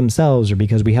drive themselves, or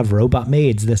because we have robot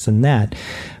maids, this and that.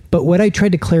 But what I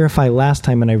tried to clarify last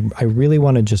time, and I really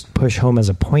want to just push home as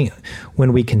a point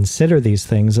when we consider these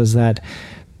things, is that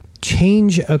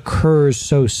change occurs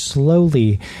so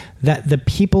slowly that the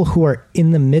people who are in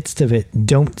the midst of it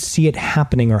don't see it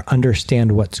happening or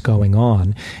understand what's going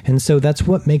on. And so that's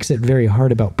what makes it very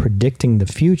hard about predicting the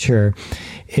future,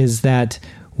 is that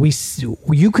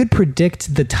you could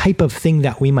predict the type of thing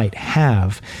that we might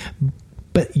have,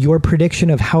 but your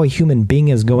prediction of how a human being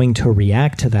is going to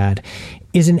react to that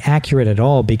isn't accurate at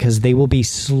all, because they will be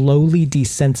slowly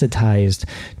desensitized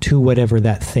to whatever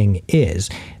that thing is.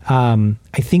 I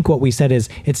think what we said is,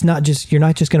 you're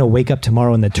not just going to wake up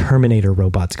tomorrow and the Terminator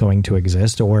robot's going to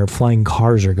exist, or flying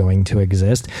cars are going to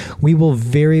exist. We will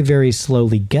very, very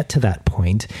slowly get to that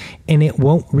point, and it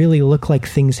won't really look like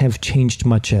things have changed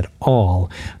much at all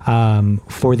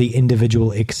for the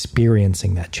individual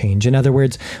experiencing that change. In other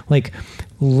words,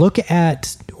 look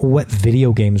at what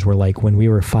video games were like when we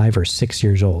were 5 or 6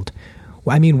 years old.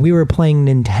 I mean, we were playing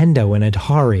Nintendo and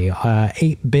Atari,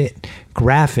 8-bit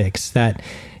graphics that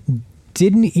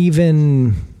didn't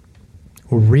even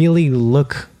really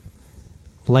look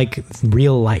like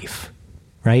real life,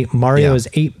 right? Mario is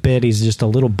 8-bit. He's just a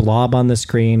little blob on the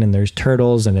screen, and there's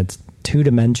turtles, and it's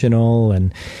two-dimensional,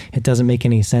 and it doesn't make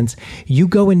any sense. You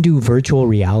go and do virtual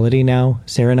reality now.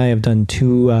 Sarah and I have done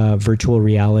 2 virtual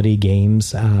reality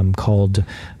games called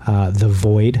The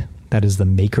Void. That is the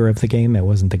maker of the game. It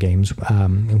wasn't the games.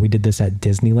 And we did this at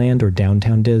Disneyland, or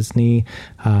Downtown Disney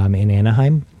in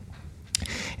Anaheim.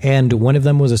 And one of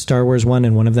them was a Star Wars one,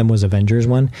 and one of them was Avengers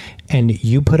one. And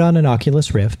you put on an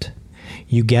Oculus Rift.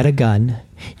 You get a gun,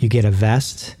 you get a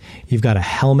vest, you've got a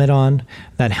helmet on.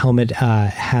 That helmet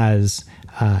has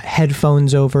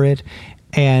headphones over it.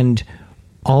 And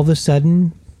all of a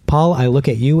sudden, Paul, I look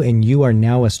at you and you are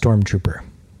now a stormtrooper.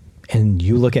 And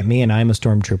you look at me and I'm a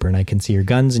stormtrooper, and I can see your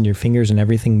guns and your fingers and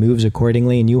everything moves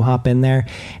accordingly, and you hop in there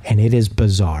and it is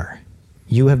bizarre.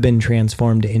 You have been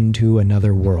transformed into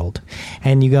another world.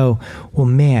 And you go, well,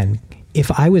 man,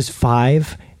 if I was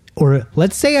 5, or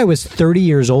let's say I was 30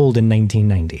 years old in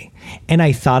 1990, and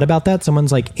I thought about that,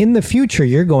 someone's like, in the future,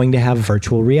 you're going to have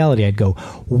virtual reality. I'd go,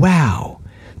 wow,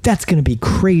 that's going to be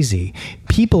crazy.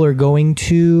 People are going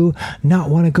to not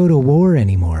want to go to war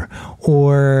anymore,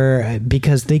 or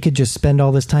because they could just spend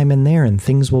all this time in there and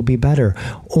things will be better,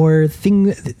 or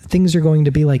things are going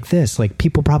to be like this. Like,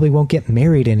 people probably won't get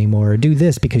married anymore or do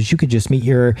this because you could just meet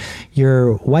your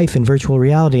wife in virtual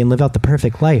reality and live out the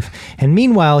perfect life. And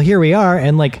meanwhile, here we are,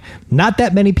 and like, not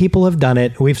that many people have done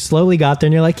it. We've slowly got there,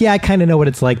 and you're like, yeah, I kind of know what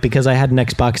it's like because I had an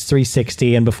Xbox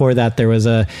 360, and before that there was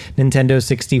a Nintendo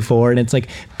 64, and it's like,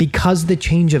 because the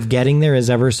change of getting there is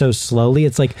ever so slowly,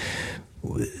 it's like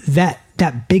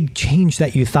that big change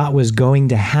that you thought was going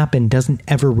to happen doesn't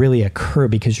ever really occur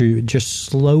because you're just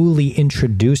slowly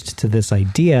introduced to this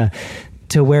idea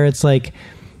to where it's like,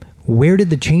 where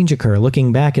did the change occur?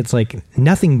 Looking back, it's like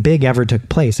nothing big ever took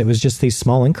place. It was just these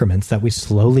small increments that we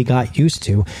slowly got used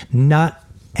to, not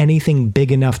anything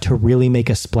big enough to really make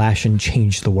a splash and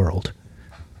change the world.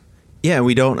 Yeah,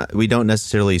 we don't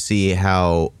necessarily see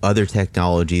how other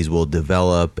technologies will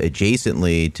develop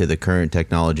adjacently to the current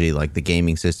technology, like the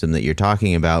gaming system that you're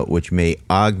talking about, which may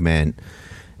augment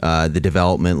the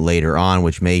development later on,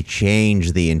 which may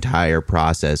change the entire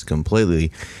process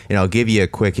completely. And I'll give you a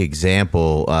quick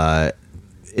example.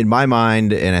 In my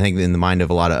mind, and I think in the mind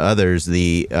of a lot of others,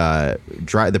 the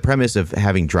premise of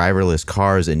having driverless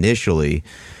cars initially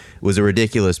was a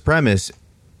ridiculous premise.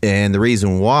 And the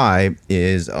reason why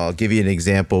is, I'll give you an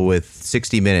example with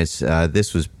 60 Minutes.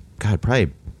 This was,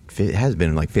 probably it has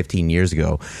been like 15 years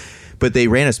ago. But they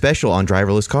ran a special on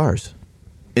driverless cars.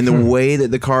 And the way that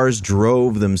the cars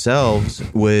drove themselves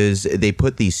was they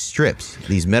put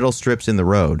these metal strips in the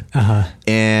road.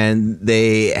 And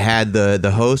they had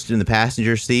the host in the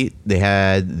passenger seat. They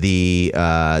had the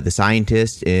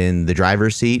scientist in the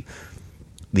driver's seat.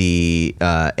 The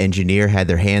engineer had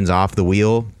their hands off the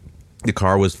wheel. The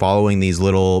car was following these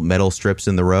little metal strips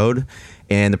in the road.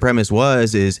 And the premise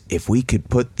is if we could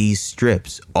put these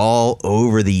strips all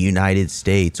over the United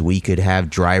States, we could have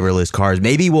driverless cars.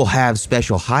 Maybe we'll have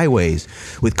special highways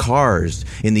with cars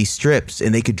in these strips,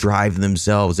 and they could drive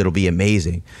themselves. It'll be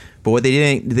amazing. But what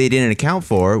they didn't account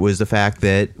for was the fact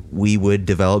that we would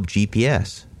develop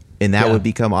GPS, and that would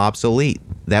become obsolete.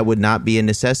 That would not be a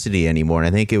necessity anymore. And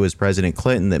I think it was President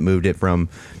Clinton that moved it from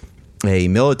a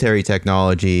military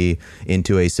technology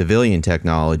into a civilian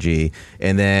technology,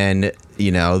 and then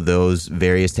those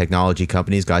various technology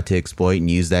companies got to exploit and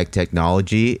use that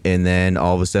technology, and then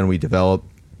all of a sudden we developed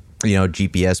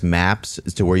GPS maps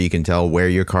to where you can tell where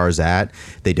your car's at.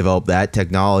 They developed that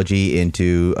technology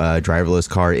into a driverless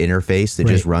car interface that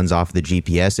just runs off the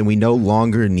GPS, and we no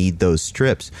longer need those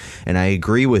strips. And I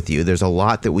agree with you. There's a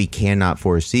lot that we cannot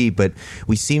foresee, but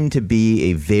we seem to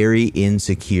be a very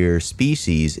insecure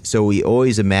species, so we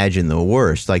always imagine the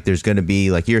worst. Like, there's going to be,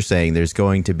 like you're saying, there's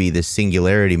going to be this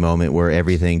singularity moment where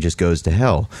everything just goes to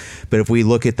hell. But if we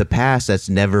look at the past, that's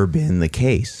never been the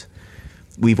case.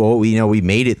 We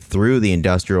made it through the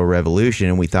Industrial Revolution,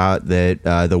 and we thought that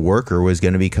the worker was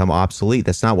going to become obsolete.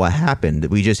 That's not what happened.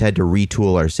 We just had to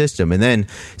retool our system, and then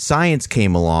science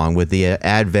came along with the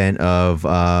advent of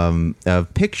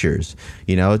pictures.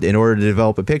 In order to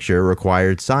develop a picture, it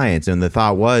required science, and the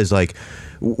thought was like,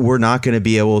 we're not going to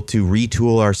be able to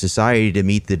retool our society to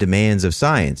meet the demands of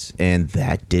science. And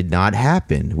that did not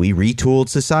happen. We retooled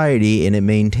society and it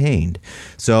maintained.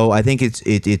 So I think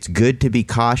it's good to be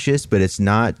cautious, but it's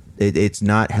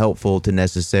not helpful to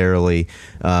necessarily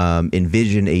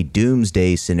envision a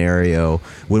doomsday scenario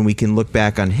when we can look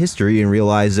back on history and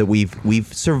realize that we've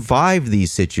survived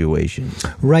these situations.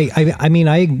 Right. I mean,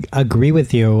 I agree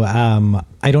with you.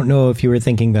 I don't know if you were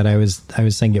thinking that I was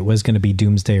saying it was going to be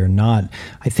doomsday or not.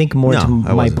 I think more to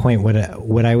my point,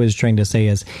 what I was trying to say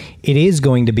is it is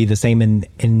going to be the same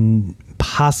in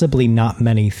possibly not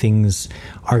many things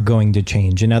are going to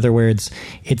change. In other words,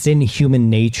 it's in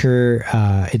human nature.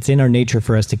 It's in our nature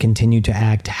for us to continue to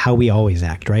act how we always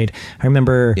act, right? I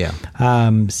remember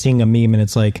seeing a meme, and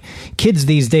it's like, kids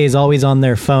these days always on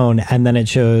their phone, and then it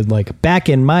showed like back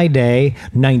in my day,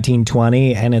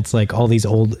 1920, and it's like all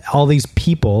these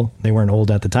people, they weren't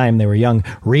old at the time, they were young,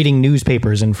 reading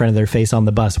newspapers in front of their face on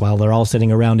the bus while they're all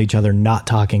sitting around each other, not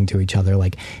talking to each other.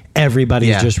 Like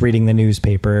everybody's just reading the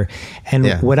newspaper. And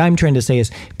what I'm trying to say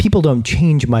is people don't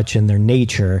change much in their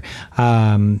nature.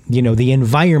 The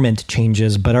environment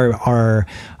changes, but our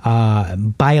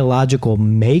biological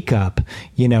makeup,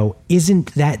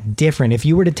 isn't that different. If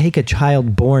you were to take a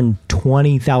child born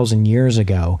 20,000 years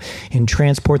ago and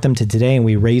transport them to today, and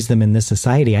we raise them in this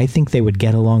society, I think they would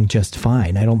get along just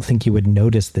fine. I don't think you would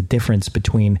notice the difference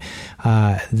between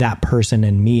that person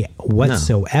and me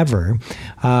whatsoever.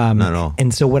 No. Not at all.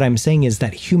 And so what I'm saying is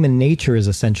that human nature is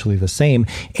essentially the same.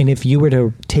 And if you were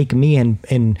to take me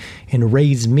and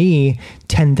raise me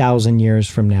 10,000 years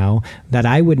from now, that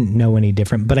I wouldn't know any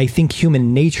different. But I think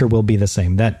human nature will be the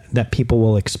same, that people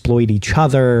will exploit each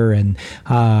other and,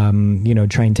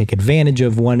 try and take advantage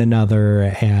of one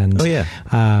another and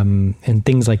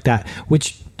things like that,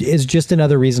 which is just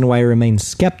another reason why I remain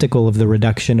skeptical of the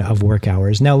reduction of work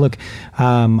hours. Now, look,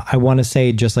 I want to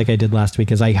say, just like I did last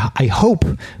week, is I hope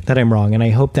that I'm wrong, and I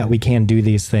hope that we can do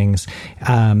these things.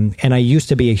 And I used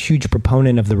to be a huge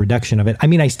proponent of the reduction of it. I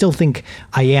mean, I still think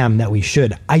I am, that we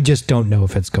should. I just don't know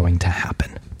if it's going to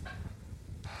happen.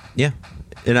 Yeah,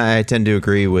 and I tend to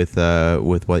agree with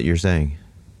what you're saying.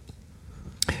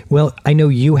 Well, I know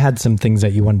you had some things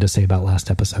that you wanted to say about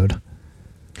last episode.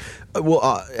 Well,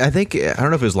 I don't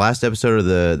know if it was last episode or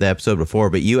the episode before,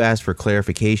 but you asked for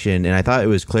clarification, and I thought it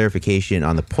was clarification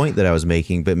on the point that I was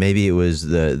making, but maybe it was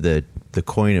the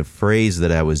coin of phrase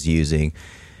that I was using.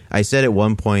 I said at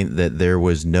one point that there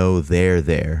was no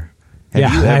there.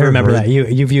 I remember that.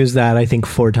 You've used that, I think,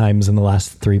 4 times in the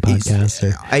last 3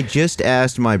 podcasts. I just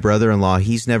asked my brother-in-law.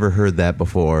 He's never heard that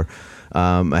before.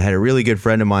 I had a really good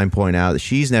friend of mine point out that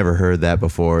she's never heard that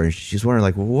before, and she's wondering,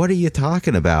 like, well, what are you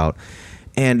talking about?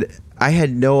 And I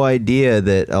had no idea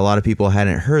that a lot of people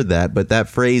hadn't heard that, but that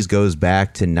phrase goes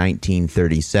back to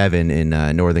 1937 in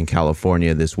Northern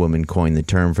California. This woman coined the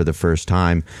term for the first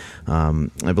time.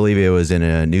 I believe it was in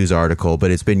a news article, but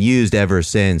it's been used ever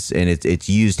since, and it's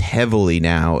used heavily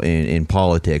now in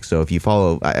politics. So if you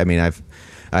follow,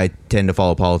 I tend to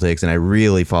follow politics, and I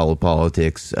really followed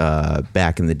politics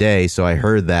back in the day, so I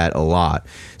heard that a lot.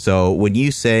 So when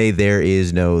you say there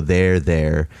is no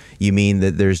there, you mean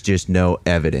that there's just no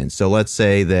evidence. So let's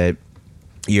say that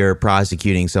you're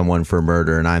prosecuting someone for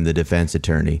murder, and I'm the defense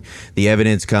attorney. The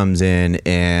evidence comes in,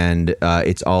 and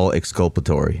it's all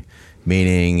exculpatory,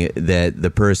 meaning that the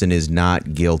person is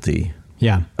not guilty.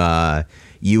 Yeah.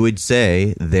 You would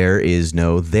say there is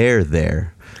no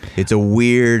there. It's a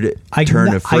weird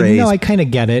turn of phrase. I kind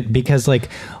of get it, because, like,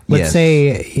 let's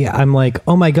say I'm like,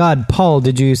 oh my God, Paul,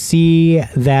 did you see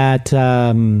that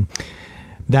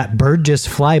that bird just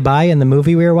fly by in the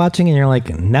movie we were watching? And you're like,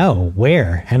 no,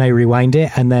 where? And I rewind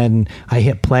it, and then I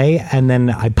hit play, and then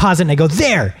I pause it, and I go,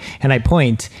 there, and I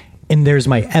point, and there's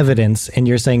my evidence. And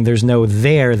you're saying there's no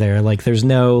there, like there's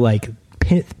no like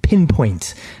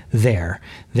pinpoint there.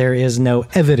 There is no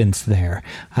evidence there.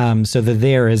 So the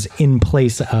there is in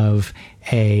place of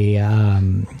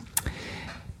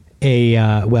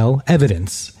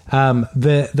evidence.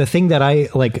 The thing that I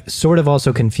like sort of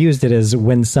also confused it is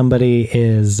when somebody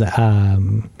is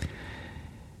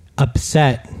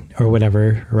upset or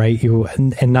whatever, right?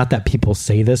 And not that people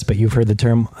say this, but you've heard the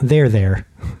term "there."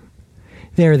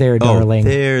 There, darling.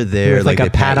 There, with like a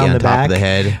pat on the back of the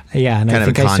head. Yeah, and I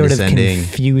think I sort of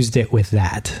confused it with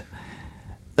that.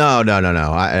 No.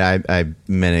 I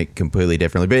meant it completely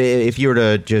differently. But if you were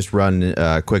to just run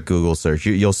a quick Google search,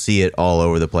 you'll see it all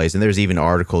over the place. And there's even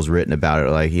articles written about it,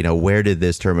 like, where did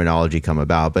this terminology come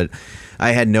about? But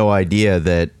I had no idea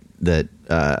that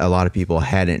a lot of people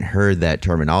hadn't heard that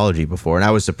terminology before. And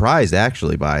I was surprised,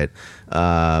 actually, by it.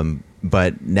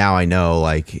 But now I know,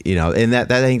 and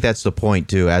that I think that's the point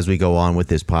too. As we go on with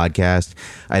this podcast,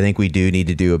 I think we do need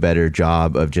to do a better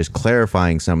job of just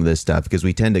clarifying some of this stuff, because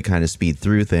we tend to kind of speed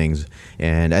through things.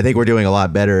 And I think we're doing a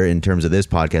lot better in terms of this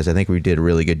podcast. I think we did a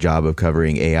really good job of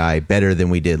covering AI, better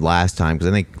than we did last time, because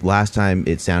I think last time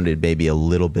it sounded maybe a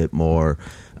little bit more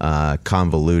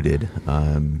convoluted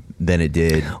than it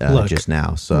did just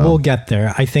now. So we'll get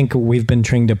there. I think we've been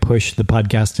trying to push the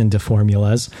podcast into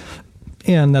formulas.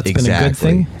 And that's been a good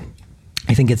thing.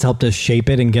 I think it's helped us shape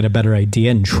it and get a better idea,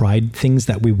 and tried things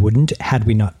that we wouldn't had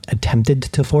we not attempted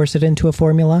to force it into a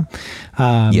formula.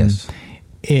 Yes.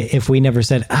 if we never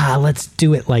said, let's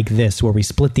do it like this, where we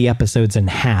split the episodes in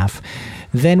half,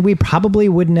 then we probably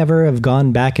would never have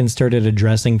gone back and started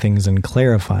addressing things and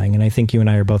clarifying. And I think you and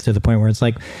I are both to the point where it's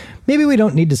like, maybe we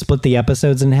don't need to split the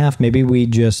episodes in half. Maybe we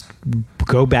just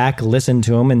go back, listen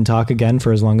to them, and talk again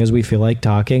for as long as we feel like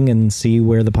talking and see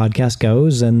where the podcast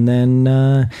goes. And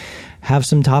then have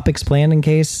some topics planned in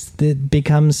case it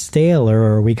becomes stale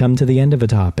or we come to the end of a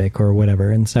topic or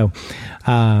whatever. And so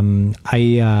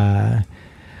I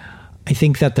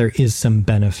think that there is some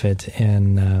benefit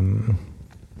in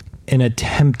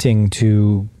attempting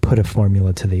to put a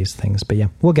formula to these things. But yeah,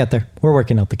 we'll get there. We're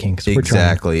working out the kinks.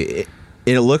 Exactly.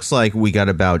 It looks like we got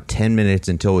about 10 minutes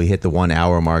until we hit the 1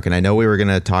 hour mark. And I know we were going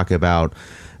to talk about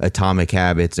Atomic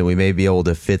Habits, and we may be able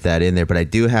to fit that in there. But I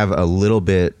do have a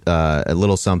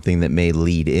little something that may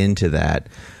lead into that.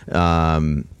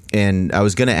 And I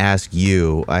was going to ask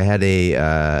you, I had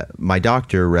my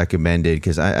doctor recommended,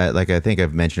 because I think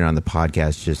I've mentioned it on the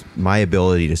podcast, just my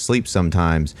ability to sleep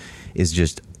sometimes is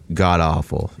just god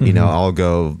awful. Mm-hmm. I'll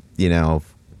go,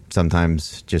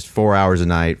 sometimes just 4 hours a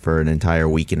night for an entire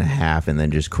week and a half and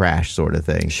then just crash, sort of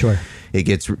thing. Sure. It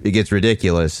gets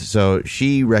ridiculous. So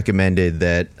she recommended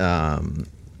that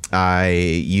I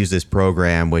use this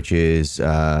program, which is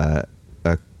a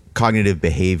cognitive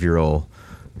behavioral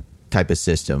type of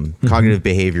system, mm-hmm. cognitive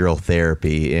behavioral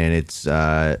therapy. And it's,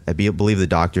 I believe the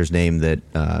doctor's name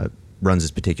that runs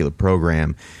this particular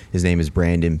program, his name is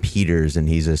Brandon Peters, and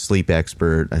he's a sleep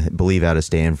expert, I believe, out of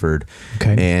Stanford.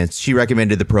 Okay. And she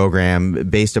recommended the program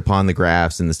based upon the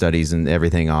graphs and the studies and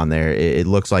everything on there. It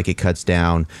looks like it cuts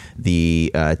down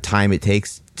the time it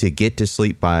takes to get to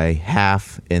sleep by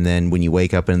half, and then when you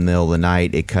wake up in the middle of the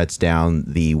night, it cuts down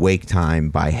the wake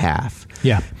time by half.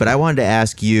 Yeah. But I wanted to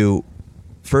ask you,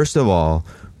 first of all,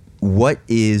 what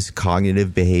is cognitive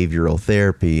behavioral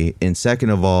therapy? And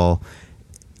second of all,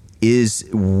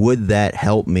 would that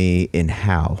help me, and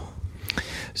how?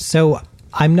 So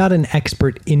I'm not an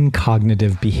expert in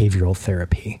cognitive behavioral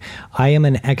therapy. I am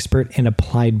an expert in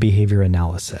applied behavior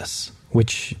analysis,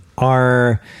 which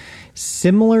are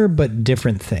similar but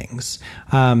different things.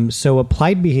 So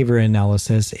applied behavior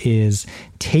analysis is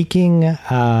taking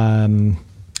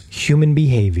human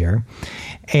behavior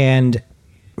and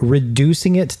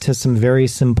reducing it to some very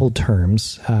simple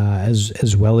terms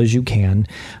as well as you can,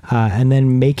 and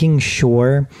then making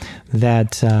sure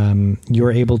that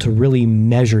you're able to really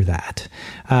measure that.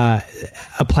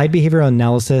 Applied behavioral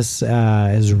analysis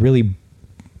is really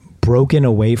broken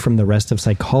away from the rest of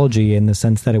psychology in the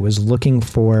sense that it was looking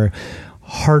for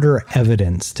harder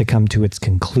evidence to come to its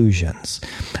conclusions.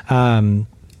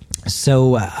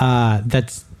 So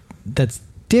that's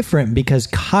different because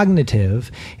cognitive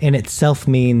in itself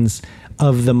means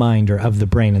of the mind or of the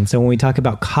brain. And so when we talk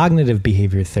about cognitive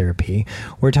behavior therapy,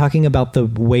 we're talking about the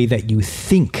way that you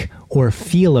think or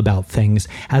feel about things,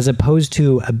 as opposed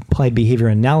to applied behavior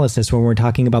analysis when we're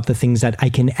talking about the things that I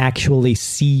can actually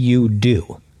see you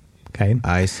do. Okay.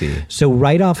 I see. So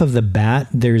right off of the bat,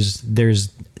 there's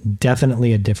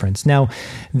definitely a difference. Now,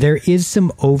 there is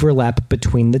some overlap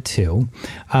between the two,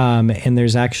 and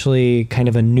there's actually kind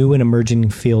of a new and emerging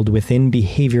field within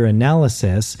behavior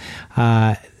analysis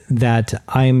that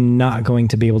I'm not going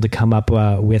to be able to come up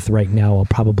with right now. I'll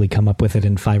probably come up with it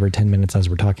in 5 or 10 minutes as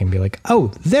we're talking and be like, oh,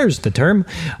 there's the term.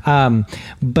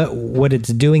 But what it's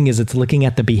doing is it's looking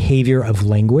at the behavior of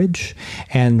language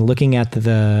and looking at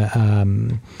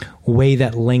the way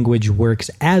that language works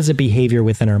as a behavior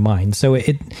within our mind. So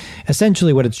it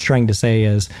essentially what it's trying to say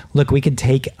is, look, we could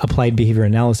take applied behavior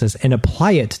analysis and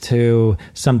apply it to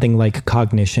something like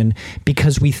cognition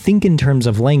because we think in terms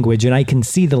of language and I can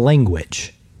see the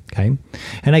language. Okay.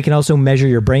 And I can also measure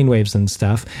your brainwaves and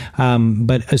stuff.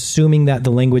 But assuming that the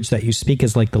language that you speak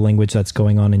is like the language that's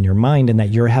going on in your mind and that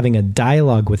you're having a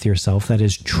dialogue with yourself that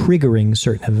is triggering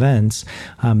certain events,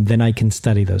 then I can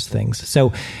study those things.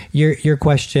 So your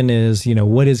question is,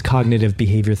 what is cognitive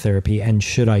behavior therapy and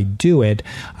should I do it?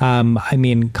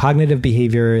 Cognitive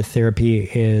behavior therapy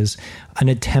is an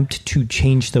attempt to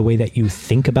change the way that you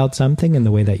think about something and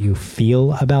the way that you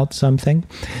feel about something.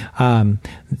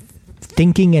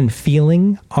 Thinking and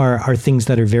feeling are things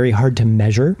that are very hard to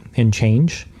measure and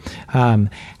change.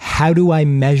 How do I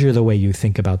measure the way you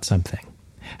think about something?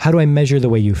 How do I measure the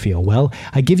way you feel? Well,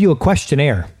 I give you a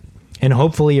questionnaire, and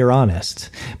hopefully you're honest.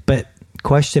 But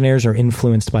questionnaires are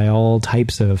influenced by all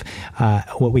types of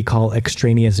what we call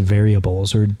extraneous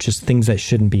variables, or just things that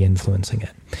shouldn't be influencing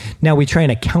it. Now, we try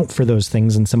and account for those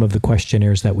things in some of the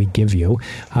questionnaires that we give you.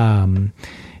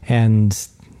 And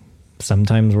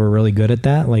sometimes we're really good at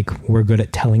that. Like, we're good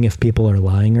at telling if people are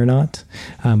lying or not.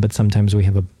 But sometimes we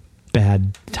have a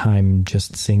bad time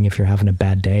just seeing if you're having a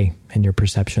bad day and your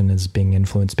perception is being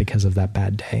influenced because of that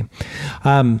bad day.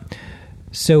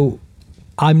 So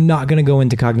I'm not going to go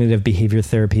into cognitive behavior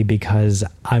therapy because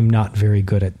I'm not very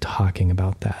good at talking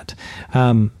about that.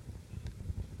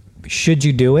 Should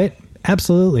you do it?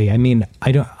 Absolutely. I mean,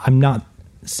 I'm not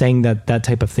saying that that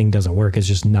type of thing doesn't work. It's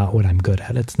just not what I'm good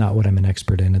at. It's not what I'm an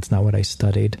expert in. It's not what I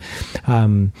studied.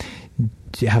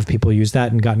 Have people use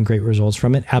that and gotten great results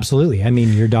from it? Absolutely. I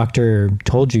mean, your doctor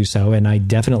told you so, and I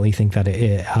definitely think that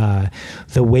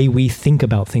the way we think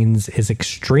about things is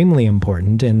extremely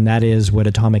important, and that is what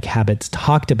Atomic Habits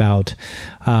talked about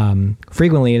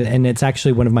frequently. And it's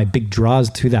actually one of my big draws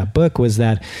to that book was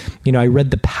that, I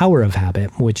read The Power of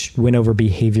Habit, which went over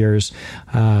behaviors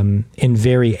in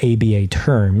very ABA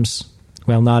terms.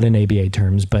 Well, not in ABA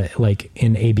terms, but like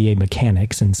in ABA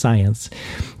mechanics and science.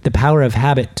 The Power of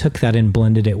Habit took that and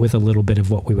blended it with a little bit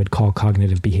of what we would call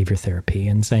cognitive behavior therapy,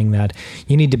 and saying that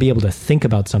you need to be able to think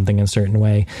about something a certain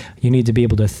way. You need to be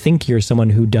able to think you're someone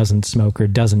who doesn't smoke or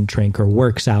doesn't drink or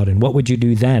works out, and what would you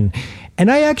do then?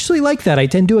 And I actually like that. I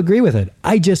tend to agree with it.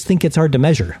 I just think it's hard to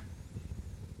measure.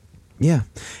 Yeah.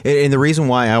 And the reason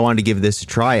why I wanted to give this a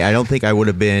try, I don't think I would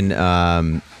have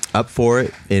been up for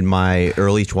it in my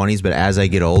early 20s, but as I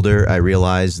get older, I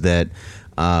realize that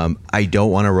I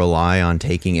don't want to rely on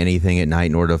taking anything at night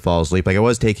in order to fall asleep. Like I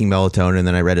was taking melatonin, and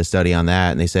then I read a study on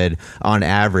that, and they said on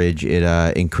average it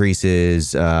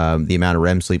increases the amount of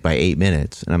REM sleep by 8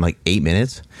 minutes. And I'm like, 8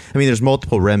 minutes? I mean, there's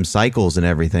multiple REM cycles and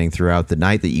everything throughout the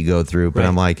night that you go through, but right.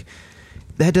 I'm like,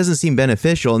 that doesn't seem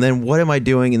beneficial. And then what am I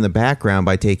doing in the background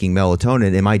by taking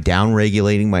melatonin? Am I down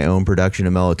regulating my own production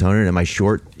of melatonin?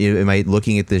 Am I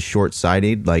looking at this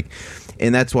short-sighted?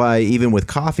 And that's why even with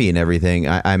coffee and everything,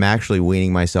 I'm actually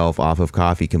weaning myself off of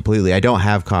coffee completely. I don't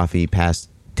have coffee past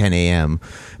 10 a.m.,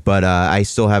 but I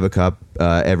still have a cup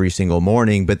every single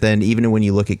morning. But then even when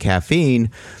you look at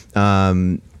caffeine,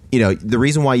 the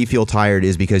reason why you feel tired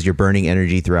is because you're burning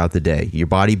energy throughout the day. Your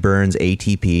body burns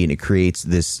ATP, and it creates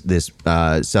this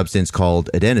substance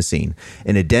called adenosine.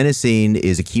 And adenosine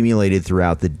is accumulated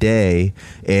throughout the day,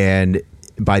 and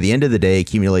by the end of the day,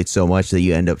 accumulates so much that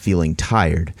you end up feeling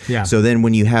tired. Yeah. So then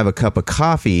when you have a cup of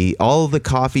coffee, all the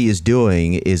coffee is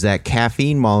doing is that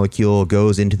caffeine molecule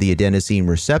goes into the adenosine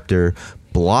receptor,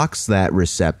 blocks that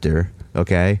receptor,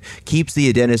 okay, keeps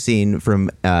the adenosine from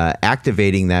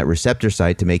activating that receptor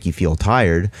site to make you feel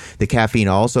tired. The caffeine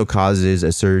also causes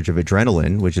a surge of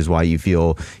adrenaline, which is why you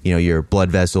feel, your blood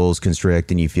vessels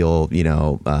constrict and you feel,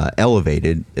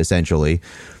 elevated, essentially.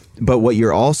 But what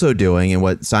you're also doing, and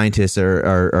what scientists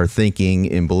are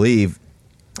thinking and believe,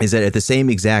 is that at the same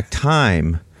exact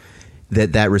time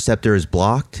that receptor is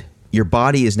blocked, your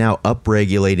body is now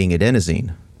upregulating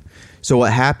adenosine. So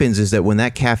what happens is that when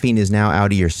that caffeine is now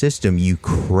out of your system, you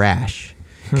crash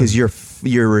because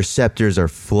your receptors are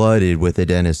flooded with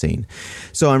adenosine.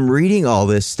 So I'm reading all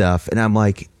this stuff, and I'm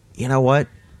like, you know what?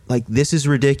 Like, this is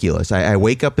ridiculous. I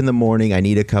wake up in the morning, I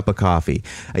need a cup of coffee.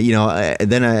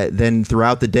 Then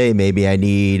throughout the day, maybe I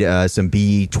need some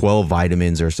B12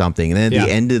 vitamins or something. And then at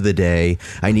the end of the day,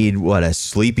 I need a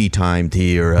sleepy time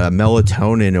tea or a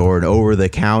melatonin or an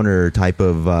over-the-counter type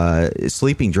of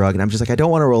sleeping drug. And I'm just like, I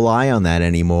don't want to rely on that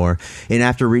anymore. And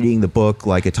after reading the book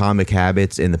like Atomic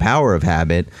Habits and The Power of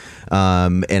Habit,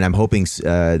 and I'm hoping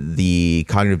the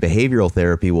cognitive behavioral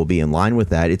therapy will be in line with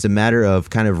that. It's a matter of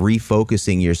kind of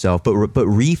refocusing yourself, but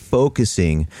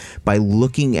refocusing by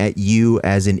looking at you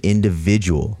as an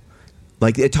individual.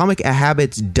 Like Atomic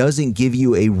Habits doesn't give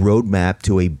you a roadmap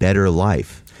to a better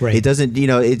life. Right. It doesn't,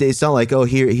 it's not like, oh,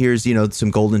 here's,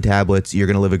 some golden tablets. You're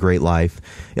going to live a great life.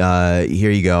 Here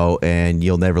you go. And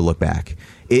you'll never look back.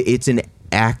 It's an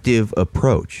active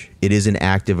approach. It is an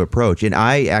active approach. And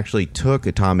I actually took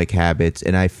Atomic Habits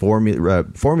and I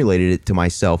formulated it to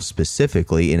myself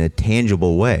specifically in a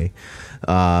tangible way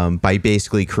by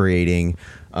basically creating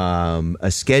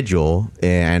a schedule,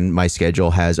 and my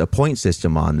schedule has a point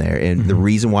system on there. And the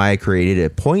reason why I created a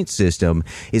point system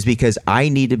is because I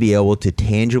need to be able to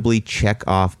tangibly check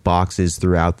off boxes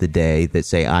throughout the day that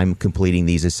say I'm completing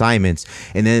these assignments.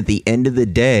 And then at the end of the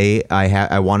day,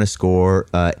 I want to score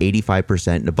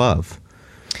 85% and above.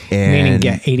 Meaning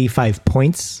get 85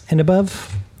 points and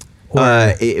above?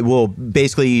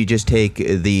 Basically, you just take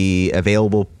the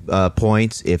available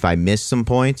points. If I miss some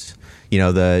points,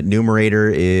 the numerator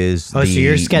is so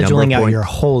you're scheduling out your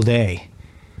whole day.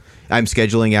 I'm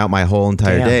scheduling out my whole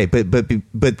entire day.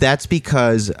 But that's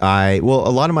because a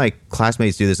lot of my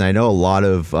classmates do this, and I know a lot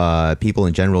of people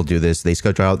in general do this. They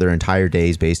schedule out their entire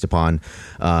days based upon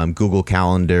Google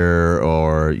Calendar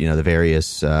or, the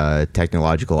various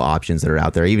technological options that are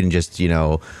out there. Even just,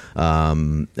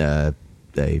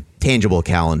 a tangible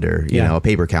calendar, you Yeah. know, a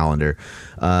paper calendar.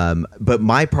 But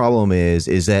my problem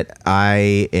is that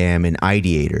I am an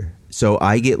ideator. So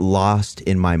I get lost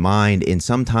in my mind, and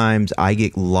sometimes I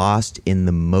get lost in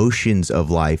the motions of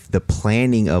life, the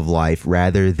planning of life,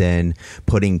 rather than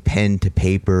putting pen to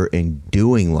paper and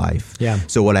doing life. Yeah.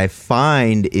 So what I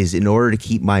find is, in order to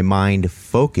keep my mind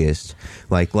focused,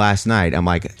 like last night, I'm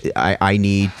like, I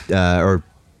need, or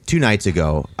 2 nights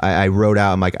ago, I wrote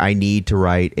out, I'm like, I need to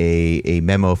write a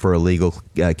memo for a legal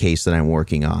case that I'm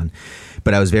working on.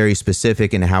 But I was very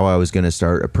specific in how I was going to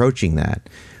start approaching that.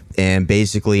 And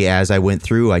basically, as I went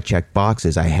through, I checked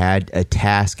boxes. I had a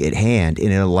task at hand,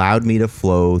 and it allowed me to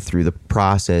flow through the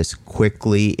process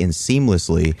quickly and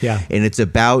seamlessly. Yeah. And it's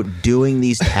about doing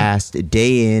these tasks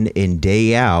day in and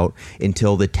day out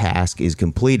until the task is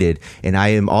completed. And I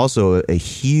am also a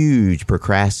huge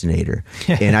procrastinator.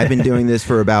 And I've been doing this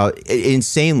for about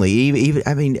insanely. Even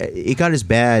I mean, it got as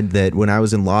bad that when I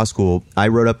was in law school, I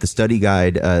wrote up the study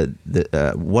guide.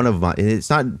 One of my, it's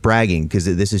not bragging because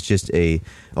this is just a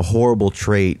horrible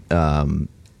trait,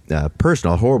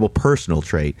 horrible personal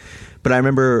trait. But I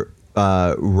remember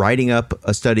writing up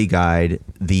a study guide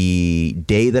the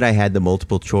day that I had the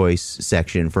multiple choice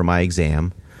section for my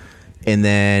exam. And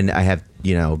then I have,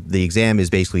 you know, the exam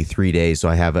is basically 3 days. So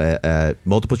I have a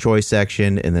multiple choice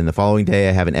section, and then the following day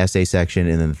I have an essay section,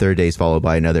 and then the third day is followed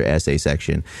by another essay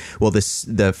section. Well,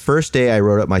 the first day I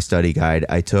wrote up my study guide,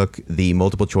 I took the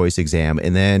multiple choice exam,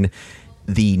 and then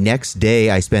the next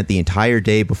day I spent the entire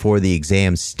day before the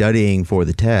exam studying for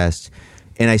the test,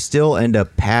 and I still end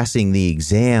up passing the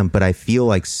exam, but I feel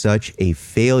like such a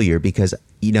failure because,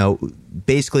 you know,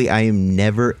 basically I am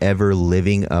never ever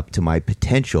living up to my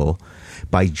potential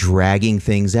by dragging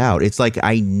things out. It's like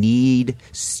I need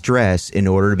stress in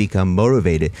order to become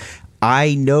motivated.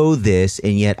 I know this,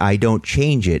 and yet I don't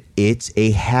change it. It's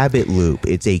a habit loop.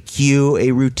 It's a cue,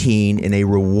 a routine, and a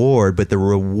reward, but the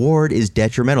reward is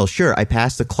detrimental. Sure, I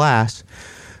passed the class,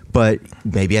 but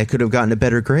maybe I could have gotten a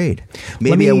better grade.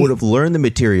 Maybe I would have learned the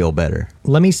material better.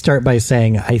 Let me start by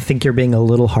saying I think you're being a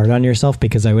little hard on yourself,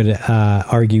 because I would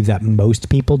argue that most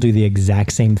people do the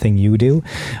exact same thing you do,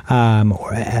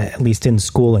 or at least in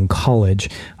school and college.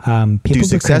 Do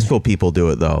successful people do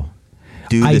it, though?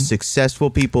 Do the successful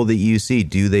people that you see,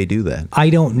 do they do that? I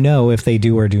don't know if they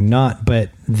do or do not, but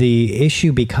the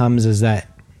issue becomes is that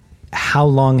how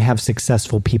long have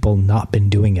successful people not been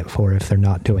doing it for if they're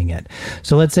not doing it?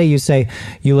 So let's say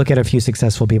you look at a few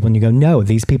successful people and you go, no,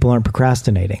 these people aren't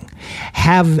procrastinating.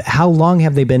 How long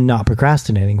have they been not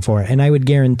procrastinating for? And I would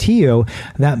guarantee you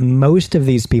that most of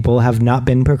these people have not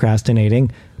been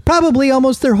procrastinating probably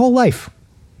almost their whole life.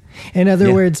 In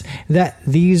other words, that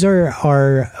these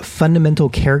are fundamental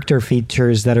character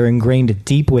features that are ingrained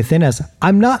deep within us.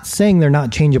 I'm not saying they're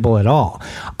not changeable at all.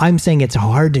 I'm saying it's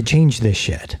hard to change this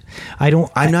shit. And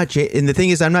the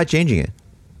thing is, I'm not changing it.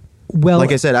 Well,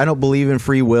 like I said, I don't believe in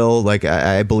free will. Like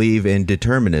I believe in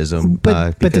determinism.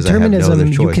 But determinism,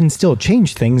 you can still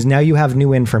change things. Now you have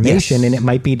new information, and it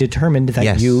might be determined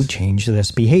that you change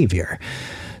this behavior.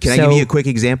 Can I give you a quick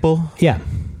example? Yeah.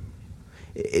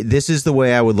 This is the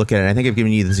way I would look at it. I think I've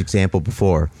given you this example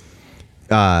before.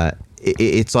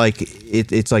 It's like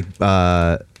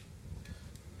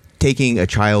taking a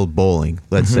child bowling.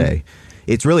 Let's say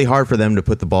it's really hard for them to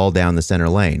put the ball down the center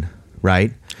lane,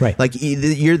 right? Right. Like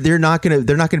they're not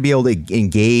gonna be able to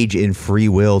engage in free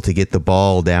will to get the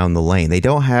ball down the lane. They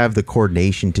don't have the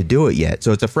coordination to do it yet.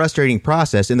 So it's a frustrating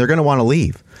process, and they're gonna want to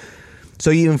leave. So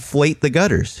you inflate the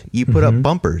gutters. You put up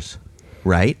bumpers,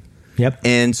 right? Yep.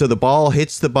 And so the ball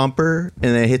hits the bumper,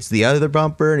 and then it hits the other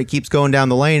bumper, and it keeps going down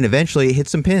the lane. And eventually it hits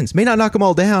some pins. May not knock them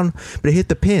all down, but it hit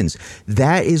the pins.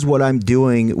 That is what I'm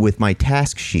doing with my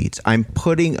task sheets. I'm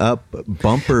putting up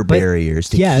bumper barriers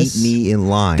to keep me in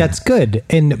line. That's good.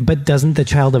 But doesn't the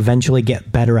child eventually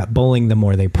get better at bowling the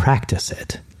more they practice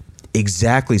it?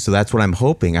 Exactly. So that's what I'm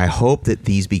hoping. I hope that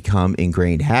these become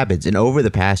ingrained habits. And over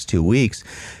the past 2 weeks,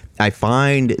 I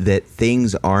find that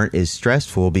things aren't as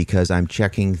stressful because I'm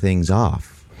checking things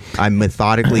off. I'm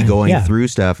methodically going through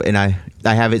stuff, and I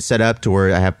have it set up to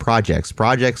where I have projects.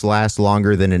 Projects last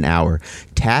longer than an hour.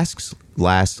 Tasks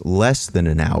last less than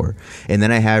an hour. And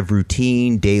then I have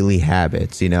routine daily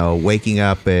habits, waking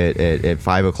up at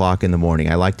 5 o'clock in the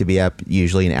morning. I like to be up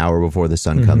usually an hour before the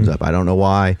sun comes up. I don't know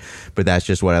why, but that's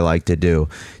just what I like to do.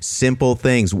 Simple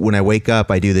things. When I wake up,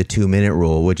 I do the 2-minute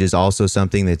rule, which is also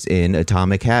something that's in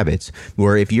Atomic Habits,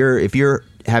 where if you're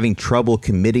having trouble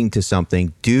committing to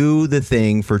something, do the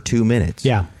thing for 2 minutes.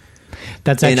 Yeah.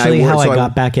 That's actually how I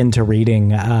got back into reading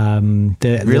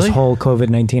this whole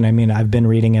COVID-19. I mean, I've been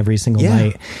reading every single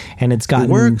night, and it's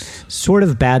gotten sort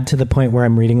of bad to the point where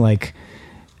I'm reading like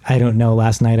I don't know.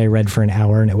 Last night I read for an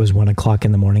hour and it was 1 o'clock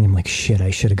in the morning. I'm like, shit, I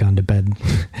should have gone to bed.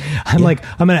 I'm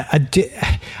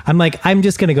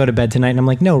just going to go to bed tonight. And I'm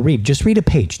like, no, just read a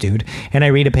page, dude. And I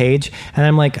read a page and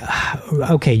I'm like,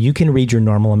 okay, you can read your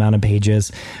normal amount of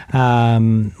pages.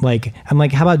 I'm like, how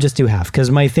about just do half? Cause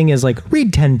my thing is like,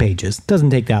 read 10 pages. Doesn't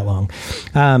take that long.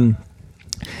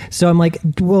 So I'm like,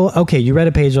 well, okay, you read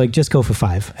a page, like just go for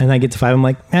 5. And I get to 5. I'm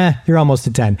like, you're almost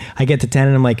to 10. I get to 10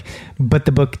 and I'm like, but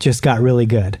the book just got really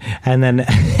good. And then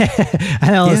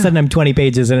and all of a sudden I'm 20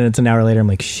 pages in and it's an hour later. I'm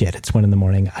like, shit, it's 1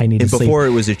 a.m. I need to sleep. And before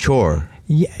it was a chore.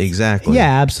 Yeah, exactly.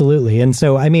 Yeah, absolutely. And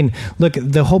so, I mean, look,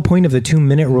 the whole point of the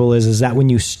 2-minute rule is that when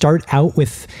you start out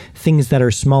with things that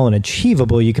are small and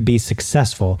achievable, you could be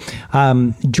successful.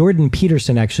 Jordan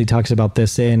Peterson actually talks about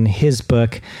this in his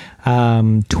book,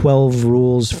 12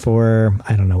 Rules for,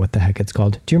 I don't know what the heck it's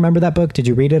called. Do you remember that book? Did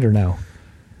you read it or no?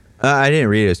 I didn't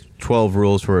read it. It's 12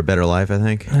 Rules for a Better Life, I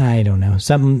think. I don't know.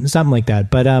 Something like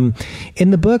that. But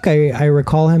in the book, I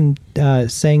recall him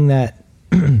saying that...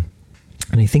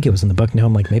 And I think it was in the book. No,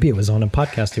 I'm like, maybe it was on a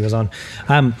podcast he was on.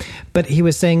 But he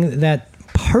was saying that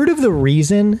part of the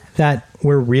reason that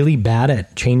we're really bad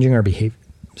at changing our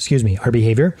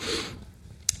behavior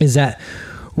is that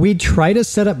we try to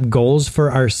set up goals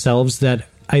for ourselves that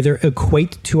either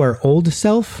equate to our old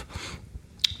self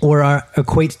or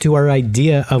equate to our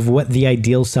idea of what the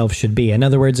ideal self should be. In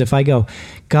other words, if I go,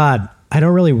 God, I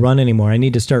don't really run anymore. I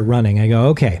need to start running. I go,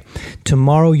 okay,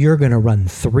 tomorrow you're going to run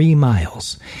 3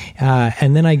 miles.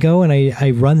 And then I go and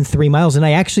I run 3 miles and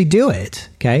I actually do it.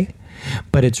 Okay.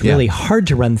 But it's really hard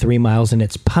to run 3 miles and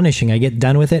it's punishing. I get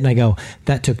done with it and I go,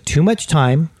 that took too much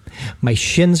time. My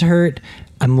shins hurt.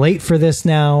 I'm late for this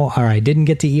now, or I didn't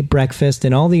get to eat breakfast,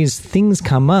 and all these things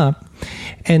come up.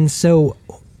 And so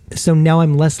now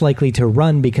I'm less likely to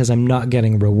run because I'm not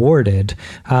getting rewarded.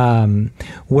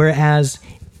 Whereas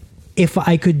if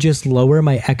I could just lower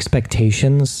my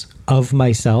expectations of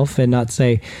myself and not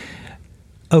say,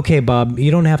 okay, Bob,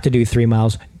 you don't have to do 3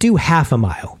 miles, do half a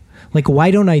mile. Like,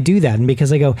 why don't I do that? And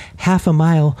because I go, half a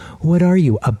mile, what are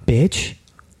you, a bitch?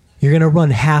 You're going to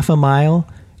run half a mile?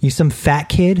 You some fat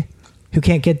kid who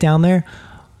can't get down there?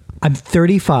 I'm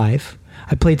 35.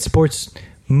 I played sports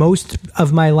most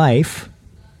of my life,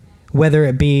 whether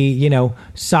it be,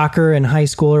 soccer in high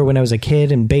school or when I was a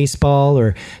kid, and baseball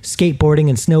or skateboarding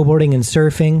and snowboarding and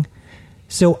surfing.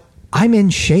 So I'm in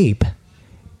shape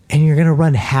and you're going to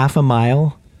run half a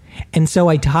mile. And so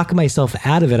I talk myself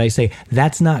out of it. I say,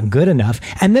 that's not good enough.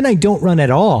 And then I don't run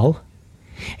at all.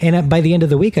 And by the end of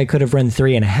the week, I could have run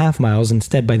 3.5 miles.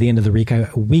 Instead, by the end of the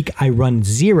week, I run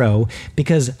 0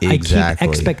 because I keep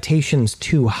expectations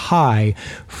too high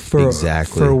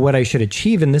for what I should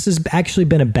achieve. And this has actually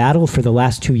been a battle for the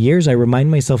last 2 years. I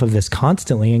remind myself of this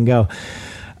constantly and go,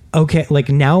 okay, like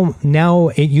now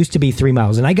it used to be 3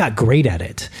 miles and I got great at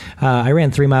it. I ran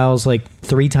 3 miles like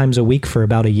 3 times a week for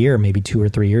about a year, maybe 2 or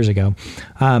 3 years ago.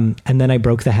 And then I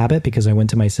broke the habit because I went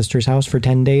to my sister's house for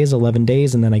 10 days, 11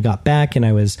 days. And then I got back and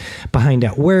I was behind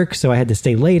at work. So I had to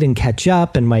stay late and catch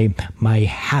up, and my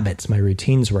habits, my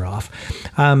routines were off.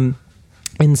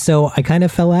 And so I kind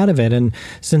of fell out of it. And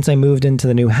since I moved into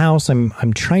the new house,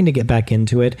 I'm trying to get back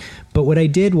into it. But what I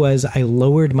did was I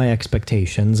lowered my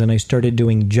expectations and I started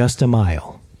doing just a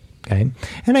mile. Okay.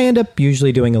 And I end up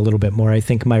usually doing a little bit more. I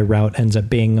think my route ends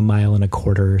up being 1.25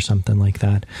 miles or something like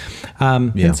that.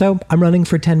 And so I'm running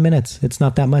for 10 minutes. It's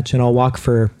not that much. And I'll walk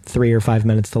for 3 or 5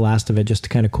 minutes, the last of it, just to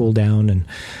kind of cool down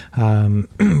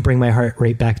and bring my heart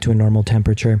rate back to a normal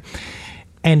temperature.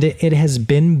 And it has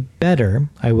been better,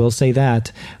 I will say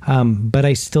that, but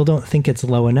I still don't think it's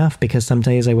low enough because some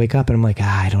days I wake up and I'm like,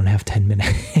 I don't have 10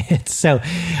 minutes. So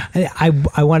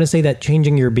I want to say that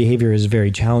changing your behavior is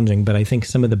very challenging, but I think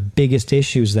some of the biggest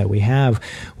issues that we have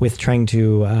with trying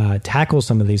to tackle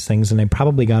some of these things, and I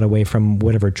probably got away from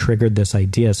whatever triggered this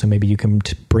idea, so maybe you can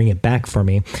bring it back for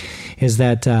me, is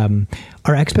that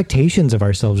our expectations of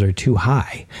ourselves are too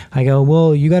high. I go,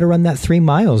 well, you got to run that 3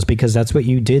 miles because that's what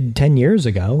you did 10 years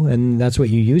ago. And that's what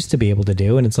you used to be able to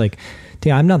do. And it's like,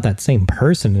 dude, I'm not that same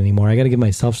person anymore. I got to give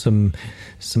myself some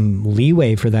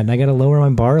leeway for that. And I got to lower my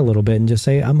bar a little bit and just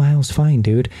say, a mile's fine,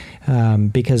 dude.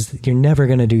 Because you're never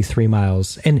going to do 3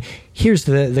 miles. And here's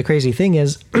the crazy thing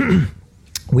is,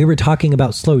 we were talking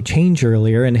about slow change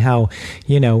earlier and how,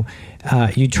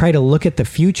 you try to look at the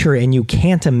future and you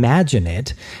can't imagine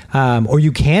it, or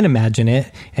you can imagine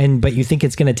it, but you think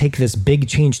it's going to take this big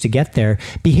change to get there.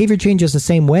 Behavior change is the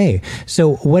same way.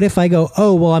 So what if I go,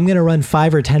 oh, well, I'm going to run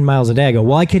 5 or 10 miles a day? I go,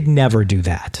 well, I could never do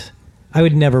that. I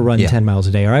would never run Yeah. 10 miles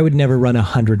a day, or I would never run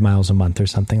 100 miles a month or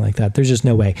something like that. There's just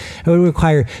no way. It would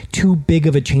require too big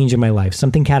of a change in my life.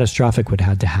 Something catastrophic would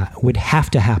have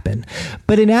to happen.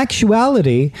 But in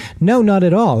actuality, no, not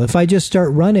at all. If I just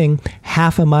start running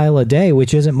half a mile a day,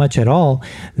 which isn't much at all,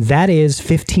 that is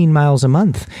 15 miles a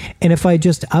month. And if I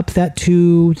just up that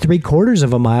to 3/4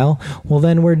 of a mile, well,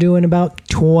 then we're doing about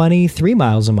 23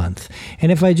 miles a month.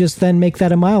 And if I just then make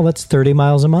that a mile, that's 30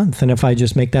 miles a month. And if I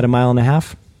just make that a mile and a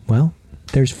half, well,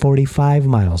 there's 45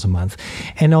 miles a month.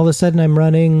 And all of a sudden I'm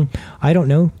running, I don't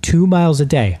know, 2 miles a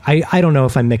day. I don't know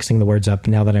if I'm mixing the words up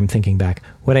now that I'm thinking back.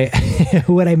 What I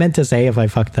what I meant to say, if I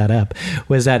fucked that up,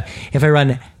 was that if I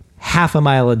run half a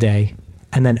mile a day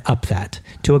and then up that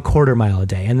to 1/4 mile a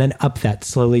day and then up that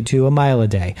slowly to a mile a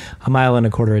day, 1.25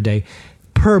 miles a day,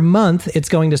 per month, it's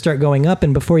going to start going up.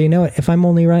 And before you know it, if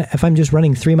I'm just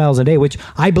running 3 miles a day, which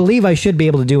I believe I should be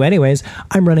able to do anyways,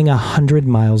 I'm running 100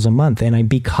 miles a month. And I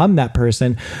become that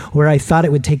person where I thought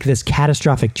it would take this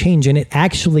catastrophic change, and it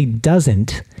actually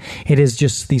doesn't. It is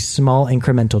just these small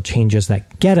incremental changes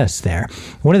that get us there.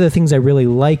 One of the things I really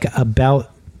like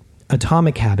about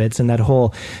Atomic Habits and that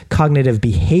whole cognitive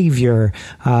behavior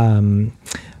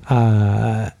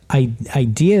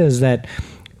idea is that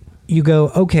you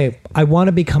go, okay, I want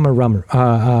to become a runner,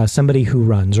 somebody who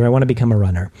runs, or I want to become a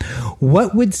runner.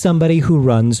 What would somebody who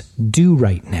runs do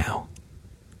right now?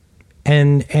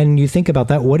 And you think about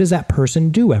that. What does that person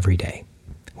do every day?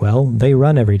 Well, they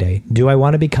run every day. Do I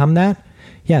want to become that?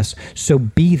 Yes. So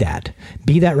be that.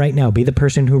 Be that right now. Be the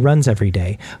person who runs every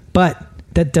day. But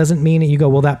that doesn't mean that you go,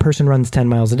 well, that person runs 10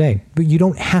 miles a day. But you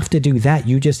don't have to do that.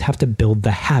 You just have to build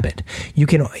the habit.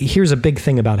 Here's a big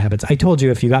thing about habits. I told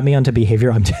you, if you got me onto behavior,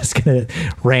 I'm just going to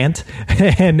rant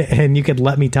and you could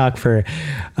let me talk for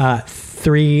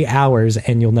 3 hours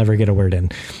and you'll never get a word in.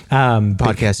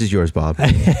 Podcast is yours, Bob.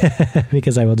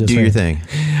 Because I will just do your thing.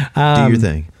 Do your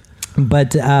thing.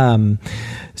 But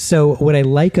so what I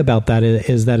like about that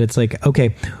is that it's like,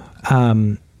 okay,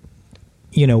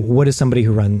 what does somebody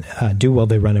who do? Well,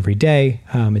 they run every day.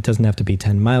 It doesn't have to be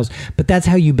 10 miles, but that's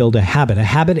how you build a habit. A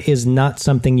habit is not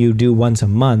something you do once a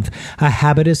month. A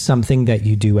habit is something that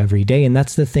you do every day. And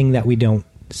that's the thing that we don't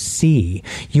see.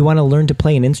 You want to learn to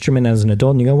play an instrument as an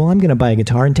adult and you go, well, I'm going to buy a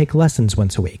guitar and take lessons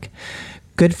once a week.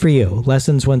 Good for you.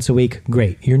 Lessons once a week.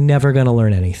 Great. You're never going to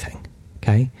learn anything.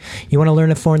 Okay. You want to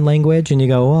learn a foreign language and you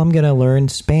go, well, I'm going to learn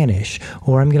Spanish,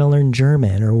 or I'm going to learn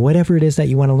German, or whatever it is that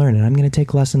you want to learn. And I'm going to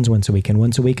take lessons once a week. And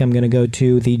once a week, I'm going to go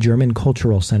to the German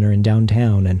Cultural Center in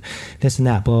downtown and this and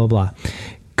that, blah, blah, blah.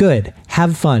 Good.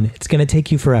 Have fun. It's going to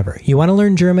take you forever. You want to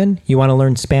learn German? You want to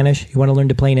learn Spanish? You want to learn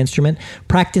to play an instrument?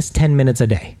 Practice 10 minutes a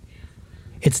day.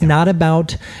 It's not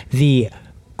about the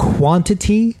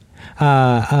quantity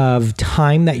of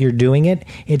time that you're doing it.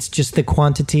 It's just the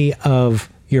quantity of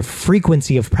your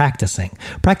frequency of practicing.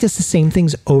 Practice the same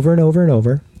things over and over and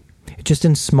over, just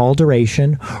in small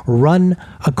duration. Run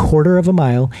 1/4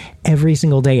 mile every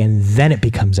single day, and then it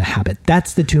becomes a habit.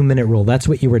 That's the 2-minute rule. That's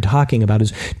what you were talking about,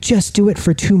 is just do it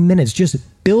for 2 minutes. Just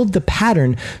build the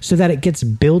pattern so that it gets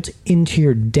built into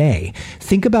your day.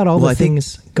 Think about all the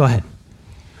things. Go ahead.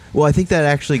 Well, I think that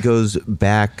actually goes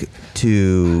back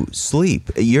to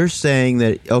sleep. You're saying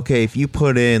that, okay, if you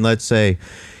put in, let's say,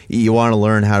 you want to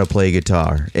learn how to play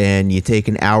guitar and you take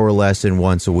an hour lesson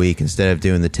once a week instead of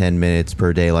doing the 10 minutes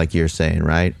per day like you're saying,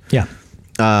 right? Yeah.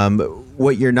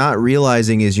 What you're not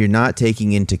realizing is you're not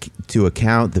taking into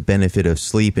account the benefit of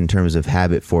sleep in terms of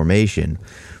habit formation.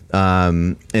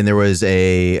 And there was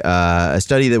a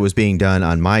study that was being done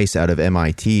on mice out of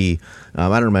MIT. I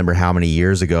don't remember how many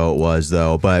years ago it was,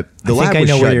 though, but the lab was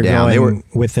shut down. Where you're going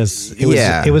with this.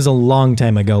 It was a long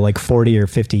time ago, like 40 or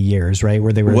 50 years, right?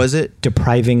 Where they were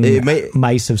depriving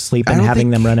mice of sleep and having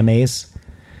them run a maze.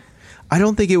 I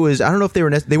don't think it was. I don't know if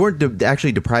they weren't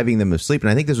actually depriving them of sleep, and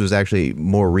I think this was actually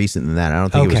more recent than that. I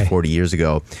don't think it was 40 years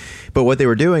ago. But what they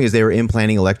were doing is they were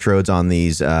implanting electrodes on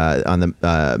these on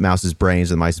the mouse's brains,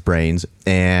 the mice's brains,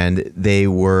 and they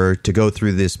were to go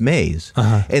through this maze,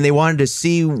 and they wanted to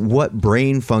see what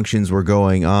brain functions were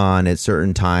going on at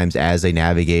certain times as they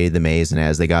navigated the maze and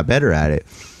as they got better at it.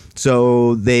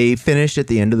 So they finished at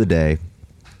the end of the day.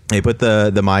 They put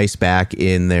the mice back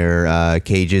in their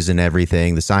cages and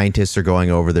everything. The scientists are going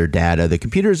over their data. The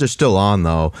computers are still on,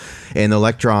 though, and the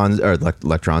electrodes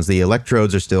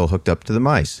are still hooked up to the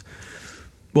mice.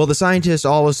 Well, the scientist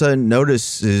all of a sudden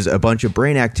notices a bunch of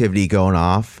brain activity going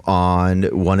off on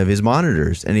one of his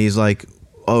monitors, and he's like,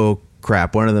 "Oh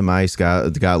crap! One of the mice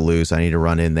got loose. I need to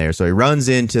run in there." So he runs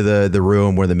into the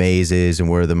room where the maze is and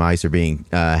where the mice are being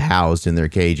housed in their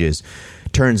cages.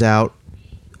 Turns out,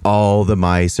 all the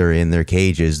mice are in their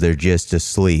cages. They're just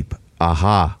asleep.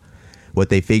 Aha. what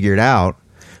they figured out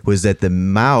was that the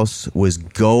mouse was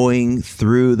going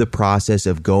through the process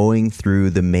of going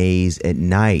through the maze at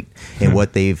night. And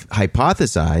what they've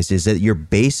hypothesized is that you're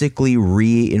basically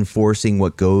reinforcing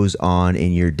what goes on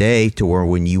in your day to where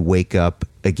when you wake up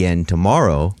again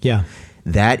tomorrow,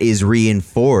 that is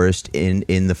reinforced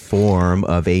in the form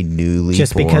of a newly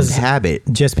formed habit.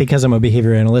 Just because I'm a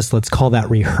behavior analyst, let's call that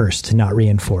rehearsed, not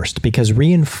reinforced. Because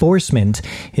reinforcement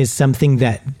is something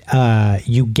that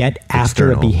you get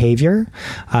after a behavior.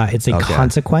 It's a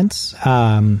consequence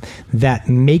that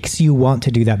makes you want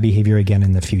to do that behavior again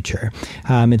in the future.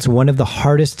 It's one of the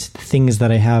hardest things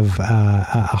that I have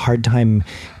a hard time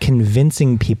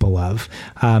convincing people of.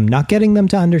 Not getting them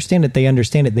to understand it. They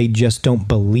understand it. They just don't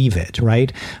believe it, right?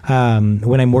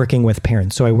 When I'm working with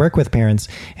parents. So I work with parents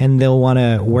and they'll want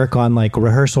to work on like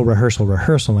rehearsal.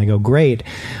 And I go, great.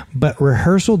 But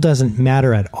rehearsal doesn't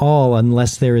matter at all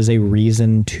unless there is a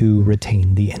reason to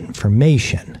retain the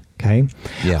information. Okay.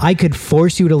 Yeah. I could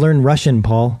force you to learn Russian,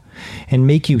 Paul, and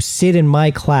make you sit in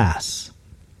my class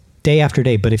day after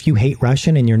day. But if you hate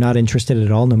Russian and you're not interested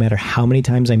at all, no matter how many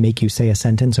times I make you say a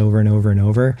sentence over and over and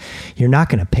over, you're not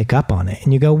going to pick up on it.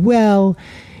 And you go, well,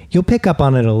 you'll pick up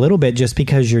on it a little bit just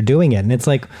because you're doing it. And it's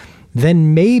like,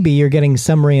 then maybe you're getting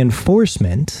some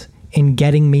reinforcement in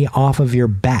getting me off of your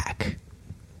back.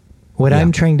 What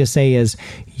I'm trying to say is,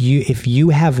 if you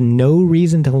have no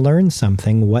reason to learn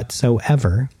something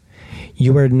whatsoever,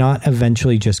 you are not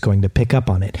eventually just going to pick up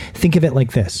on it. Think of it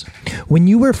like this. When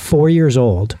you were 4 years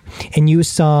old and you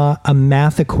saw a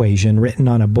math equation written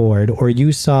on a board, or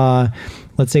you saw,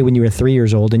 let's say when you were 3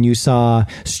 years old and you saw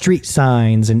street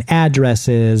signs and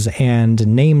addresses and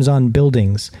names on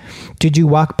buildings, did you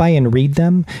walk by and read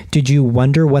them? Did you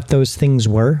wonder what those things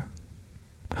were?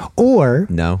 Or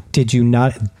no. Did you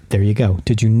not? There you go.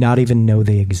 Did you not even know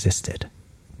they existed?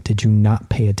 Did you not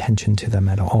pay attention to them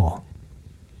at all?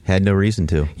 Had no reason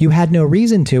to. You had no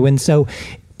reason to. And so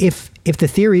if the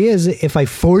theory is, if I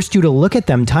forced you to look at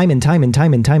them time and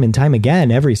time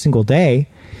again every single day,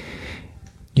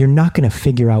 you're not going to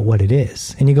figure out what it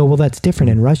is. And you go, well, that's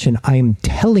different in Russian. I am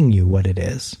telling you what it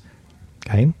is.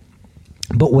 Okay?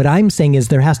 But what I'm saying is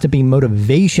there has to be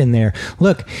motivation there.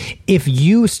 Look, if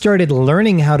you started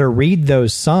learning how to read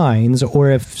those signs,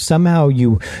 or if somehow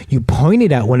you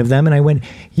pointed at one of them and I went,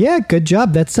 yeah, good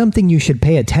job. That's something you should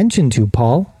pay attention to,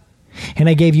 Paul. And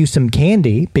I gave you some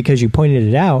candy because you pointed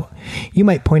it out. You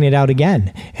might point it out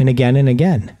again and again and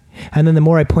again. And then the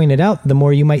more I point it out, the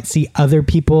more you might see other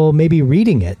people maybe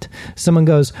reading it. Someone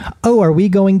goes, oh, are we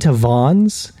going to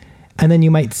Vaughn's? And then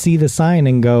you might see the sign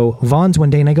and go, Vaughn's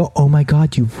one day. And I go, oh my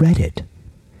God, you read it.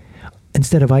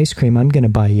 Instead of ice cream, I'm going to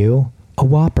buy you a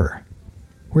Whopper.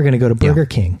 We're going to go to Burger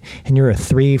King. And you're a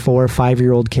 3, 4,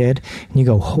 5-year-old kid. And you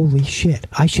go, holy shit,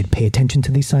 I should pay attention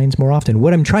to these signs more often.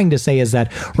 What I'm trying to say is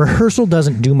that rehearsal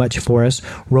doesn't do much for us.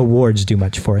 Rewards do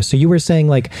much for us. So you were saying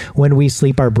like when we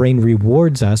sleep, our brain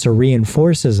rewards us or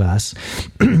reinforces us.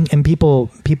 And people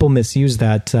misuse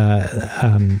that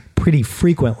pretty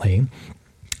frequently.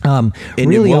 And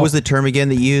really, what was the term again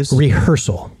that you used?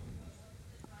 Rehearsal.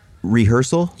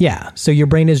 Rehearsal? Yeah. So your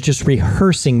brain is just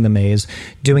rehearsing the maze,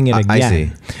 doing it again. I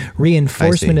see.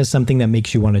 Reinforcement is something that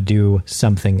makes you want to do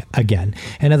something again.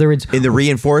 In other words, and the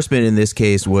reinforcement in this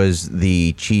case was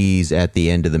the cheese at the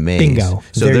end of the maze. Bingo.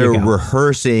 So they're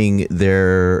rehearsing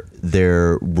their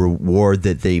reward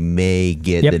that they may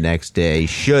get the next day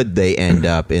should they end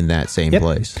up in that same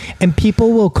place. And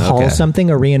people will call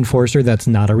something a reinforcer that's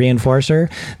not a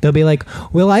reinforcer. They'll be like,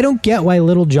 well, I don't get why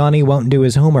little Johnny won't do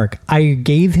his homework. I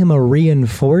gave him a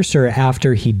reinforcer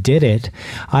after he did it.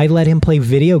 I let him play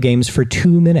video games for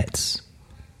 2 minutes.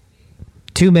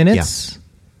 2 minutes? Yeah.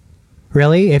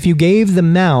 Really? If you gave the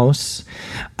mouse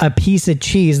a piece of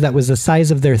cheese that was the size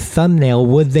of their thumbnail,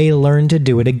 would they learn to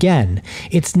do it again?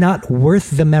 It's not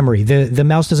worth the memory. The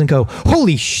mouse doesn't go,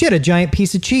 holy shit, a giant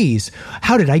piece of cheese.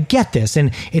 How did I get this?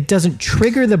 And it doesn't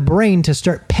trigger the brain to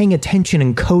start paying attention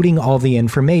and coding all the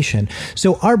information.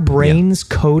 So our brains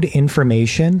code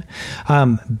information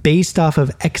based off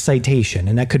of excitation.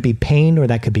 And that could be pain or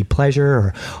that could be pleasure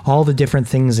or all the different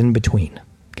things in between.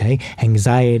 Okay,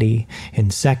 anxiety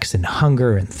and sex and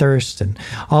hunger and thirst and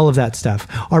all of that stuff.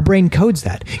 Our brain codes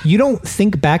that. You don't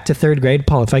think back to third grade,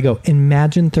 Paul. If I go,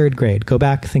 imagine third grade, go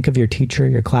back, think of your teacher,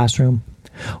 your classroom,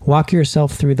 walk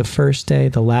yourself through the first day,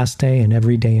 the last day, and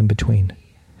every day in between.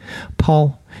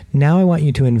 Paul, now I want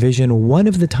you to envision one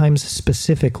of the times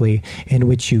specifically in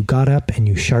which you got up and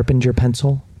you sharpened your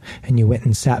pencil and you went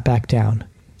and sat back down.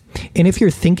 And if you're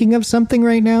thinking of something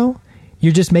right now,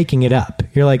 you're just making it up.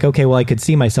 You're like, okay, well, I could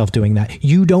see myself doing that.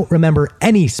 You don't remember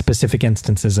any specific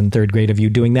instances in third grade of you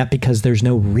doing that because there's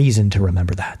no reason to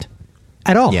remember that.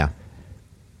 at all. Yeah.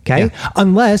 Okay. Yeah.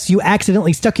 Unless you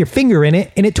accidentally stuck your finger in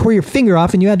it and it tore your finger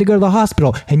off and you had to go to the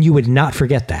hospital, and you would not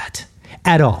forget that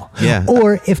at all. Yeah.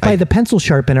 Or if by the pencil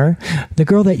sharpener, the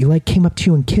girl that you like came up to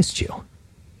you and kissed you.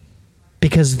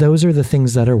 Because those are the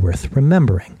things that are worth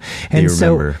remembering.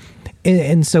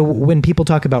 And so when people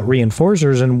talk about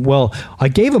reinforcers and, well, I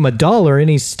gave him $1 and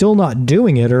he's still not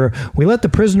doing it, or we let the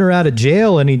prisoner out of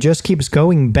jail and he just keeps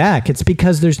going back, it's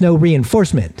because there's no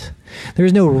reinforcement.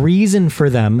 There's no reason for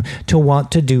them to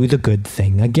want to do the good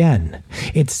thing again.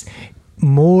 It's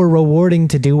more rewarding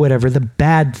to do whatever the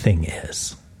bad thing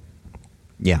is.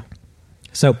 Yeah.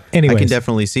 So anyways, I can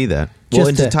definitely see that. Well,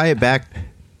 and to tie it back...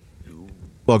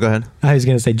 Well, go ahead. I was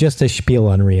going to say just a spiel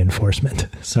on reinforcement.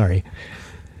 Sorry.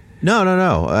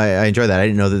 No. I enjoy that. I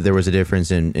didn't know that there was a difference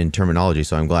in terminology,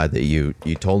 so I'm glad that you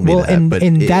told me that.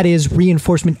 And that is,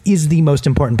 reinforcement is the most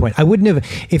important point. I wouldn't have,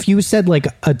 if you said like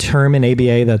a term in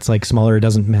ABA that's like smaller, it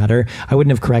doesn't matter, I wouldn't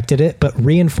have corrected it, but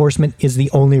reinforcement is the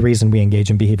only reason we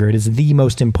engage in behavior. It is the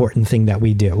most important thing that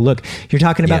we do. Look, you're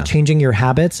talking about changing your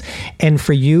habits, and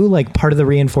for you, like part of the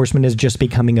reinforcement is just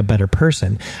becoming a better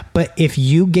person. But if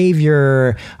you gave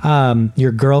your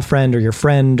girlfriend or your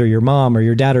friend or your mom or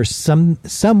your dad or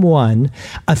someone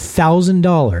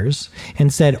 $1,000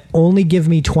 and said, only give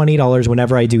me $20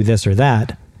 whenever I do this or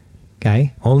that,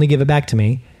 okay, only give it back to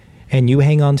me, and you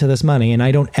hang on to this money and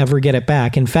I don't ever get it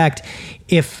back. In fact,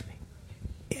 if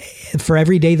for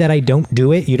every day that I don't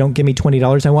do it, you don't give me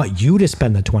 $20, I want you to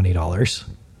spend the $20.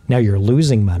 Now you're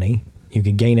losing money. You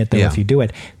can gain it though if you do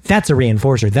it. That's a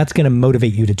reinforcer. That's going to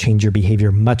motivate you to change your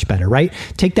behavior much better, right?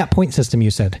 Take that point system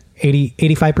you said,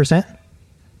 85%.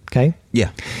 Okay.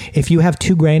 Yeah. If you have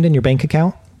 $2,000 in your bank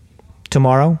account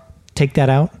tomorrow, take that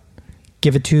out,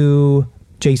 give it to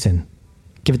Jason,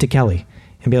 give it to Kelly,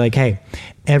 and be like, hey,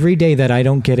 every day that I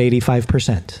don't get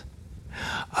 85%,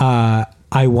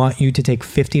 I want you to take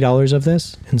 $50 of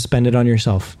this and spend it on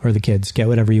yourself or the kids. Get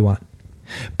whatever you want.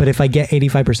 But if I get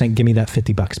 85%, give me that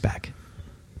 $50 back.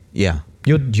 Yeah.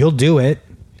 You'll do it.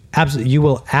 You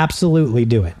will absolutely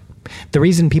do it. The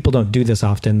reason people don't do this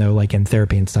often, though, like in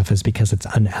therapy and stuff, is because it's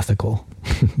unethical.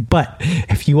 But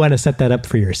if you want to set that up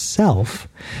for yourself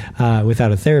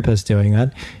without a therapist doing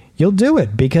that, you'll do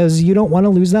it because you don't want to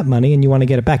lose that money and you want to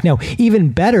get it back. Now,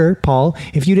 even better, Paul,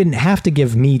 if you didn't have to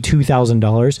give me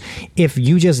 $2,000, if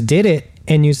you just did it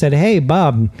and you said, hey,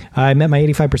 Bob, I met my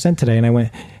 85% today, and I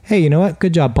went, hey, you know what?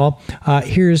 Good job, Paul.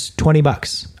 Here's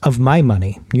 $20 of my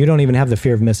money. You don't even have the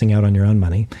fear of missing out on your own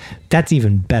money. That's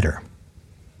even better.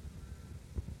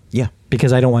 Yeah.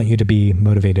 Because I don't want you to be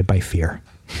motivated by fear.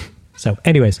 So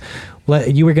anyways,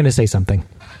 you were going to say something.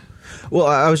 Well,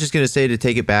 I was just going to say, to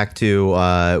take it back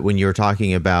to when you were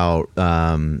talking about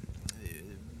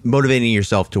motivating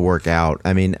yourself to work out.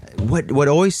 I mean, what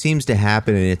always seems to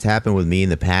happen, and it's happened with me in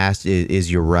the past,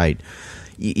 is you're right.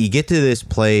 You get to this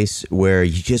place where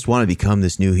you just want to become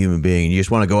this new human being. You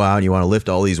just want to go out and you want to lift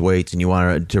all these weights and you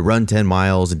want to run 10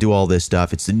 miles and do all this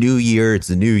stuff. It's the new year. It's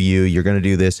the new you. You're going to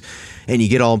do this. And you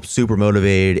get all super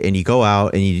motivated and you go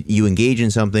out and you engage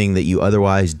in something that you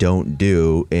otherwise don't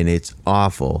do. And it's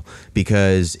awful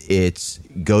because it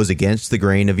goes against the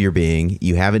grain of your being.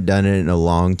 You haven't done it in a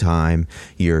long time.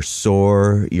 You're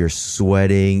sore. You're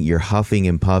sweating. You're huffing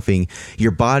and puffing.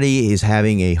 Your body is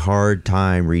having a hard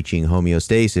time reaching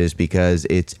homeostasis because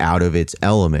it's out of its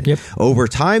element. Yep. Over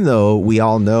time, though, we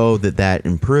all know that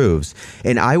improves.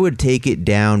 And I would take it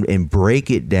down and break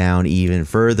it down even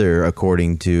further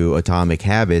according to Atomic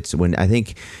Habits, when I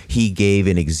think he gave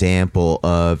an example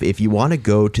of, if you want to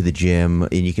go to the gym,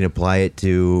 and you can apply it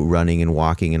to running and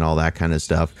walking and all that kind of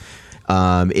stuff.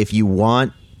 If you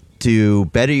want to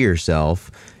better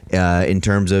yourself in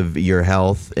terms of your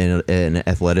health and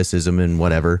athleticism and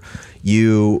whatever,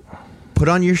 you put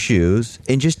on your shoes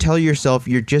and just tell yourself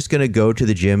you're just going to go to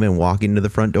the gym and walk into the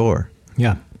front door.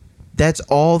 Yeah. That's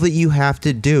all that you have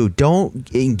to do.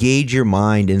 Don't engage your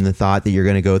mind in the thought that you're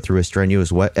going to go through a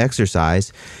strenuous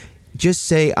exercise. Just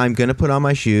say, I'm going to put on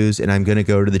my shoes and I'm going to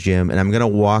go to the gym and I'm going to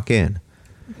walk in.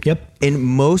 Yep. And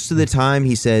most of the time,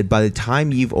 he said, by the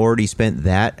time you've already spent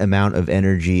that amount of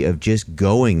energy of just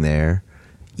going there,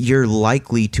 you're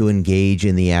likely to engage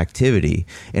in the activity.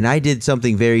 And I did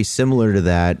something very similar to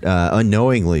that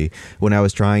unknowingly when I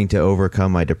was trying to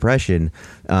overcome my depression.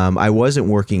 I wasn't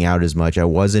working out as much. I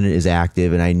wasn't as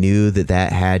active. And I knew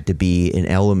that had to be an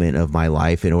element of my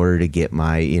life in order to get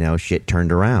my, shit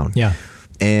turned around. Yeah.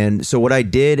 And so what I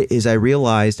did is I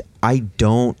realized I've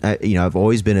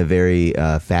always been a very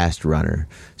fast runner.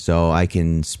 So I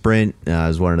can sprint. I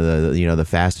was one of the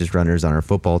fastest runners on our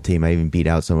football team. I even beat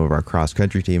out some of our cross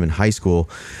country team in high school.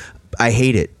 I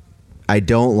hate it. I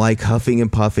don't like huffing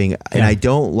and puffing, and I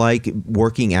don't like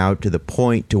working out to the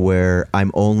point to where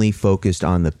I'm only focused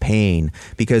on the pain.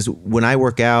 Because when I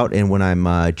work out and when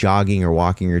I'm jogging or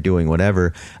walking or doing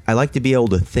whatever, I like to be able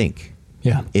to think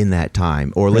in that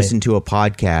time, or listen to a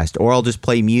podcast, or I'll just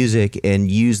play music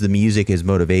and use the music as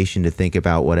motivation to think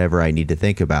about whatever I need to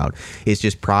think about. It's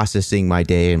just processing my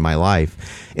day and my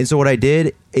life. And so what I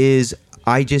did is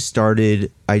I just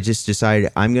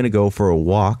decided I'm going to go for a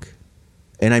walk.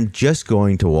 And I'm just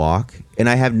going to walk, and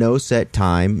I have no set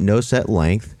time, no set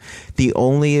length. The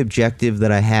only objective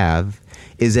that I have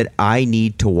is that I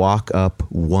need to walk up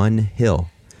one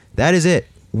hill. That is it.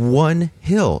 One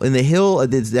hill. And the hill,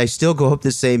 I still go up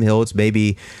the same hill. It's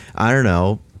maybe,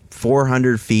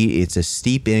 400 feet. It's a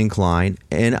steep incline,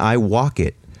 and I walk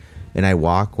it. And I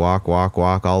walk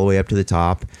all the way up to the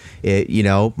top.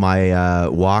 My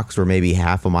walks were maybe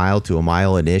half a mile to a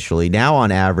mile initially. Now, on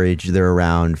average, they're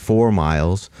around 4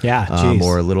 miles,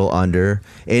 or a little under.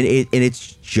 And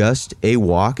it's just a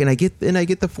walk, and I get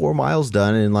the 4 miles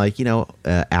done in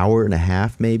an hour and a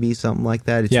half, maybe something like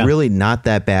that. It's really not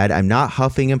that bad. I'm not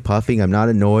huffing and puffing. I'm not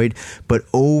annoyed. But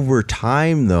over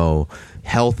time, though,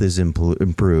 health is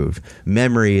improved.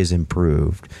 Memory is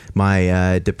improved.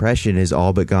 My depression has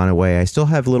all but gone away. I still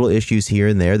have little issues here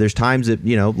and there. There's times that,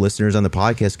 listeners on the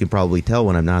podcast can probably tell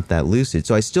when I'm not that lucid.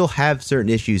 So I still have certain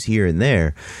issues here and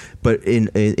there. But in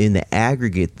the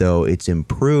aggregate, though, it's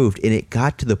improved. And it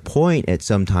got to the point at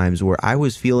some times where I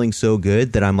was feeling so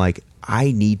good that I'm like,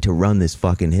 I need to run this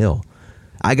fucking hill.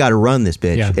 I got to run this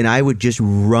bitch. Yeah. And I would just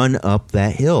run up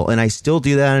that hill. And I still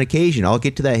do that on occasion. I'll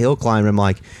get to that hill climb and I'm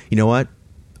like, you know what?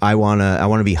 I want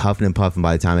to be huffing and puffing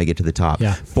by the time I get to the top.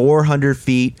 400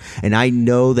 feet, and I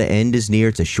know the end is near.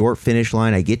 It's a short finish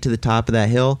line. I get to the top of that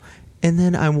hill, and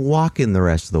then I'm walking the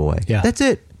rest of the way. Yeah. That's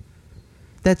it.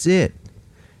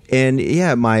 And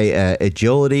my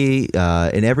agility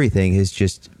and everything has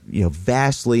just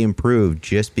vastly improved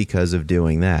just because of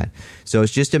doing that. So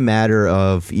it's just a matter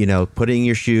of setting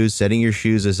your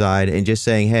shoes aside and just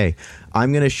saying, hey,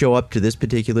 I'm going to show up to this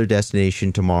particular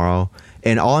destination tomorrow,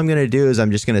 and all I'm going to do is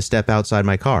I'm just going to step outside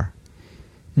my car.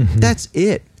 Mm-hmm. That's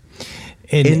it.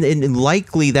 And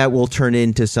likely that will turn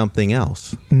into something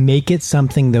else. Make it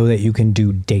something, though, that you can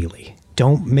do daily.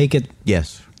 Don't make it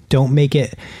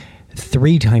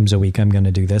 3 times a week I'm going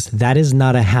to do this. That is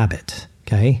not a habit,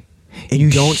 okay? And you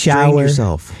don't strain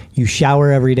yourself. You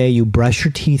shower every day. You brush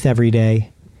your teeth every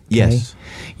day. Okay? Yes.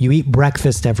 You eat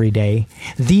breakfast every day.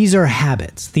 These are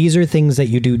habits. These are things that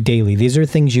you do daily. These are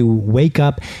things you wake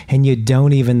up and you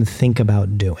don't even think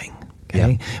about doing.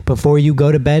 Okay. Yep. Before you go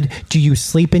to bed, do you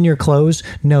sleep in your clothes?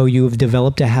 No, you have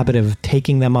developed a habit of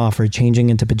taking them off or changing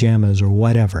into pajamas or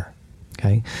whatever.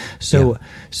 Okay. So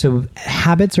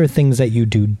habits are things that you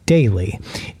do daily.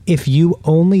 If you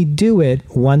only do it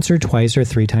once or twice or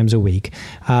 3 times a week,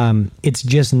 it's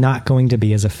just not going to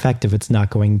be as effective. It's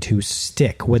not going to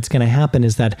stick. What's going to happen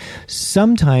is that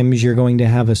sometimes you're going to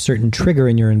have a certain trigger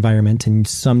in your environment, and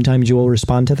sometimes you will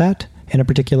respond to that in a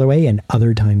particular way, and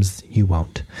other times you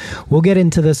won't. We'll get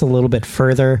into this a little bit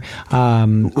further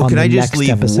on the next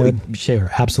episode. Sure,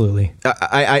 absolutely.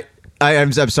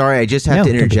 I'm sorry. I just have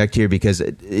to interject here because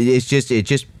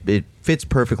it fits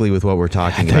perfectly with what we're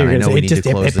talking about. I know we need to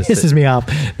close this. It pisses me off.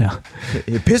 No,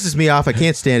 it pisses me off. I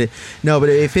can't stand it. No, but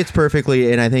it fits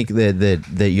perfectly, and I think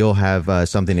that you'll have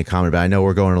something to comment about. I know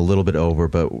we're going a little bit over,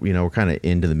 but we're kind of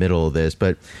into the middle of this.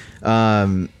 But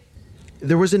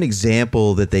there was an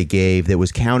example that they gave that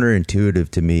was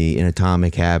counterintuitive to me in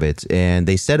Atomic Habits, and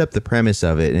they set up the premise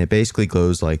of it, and it basically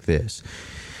goes like this.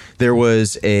 There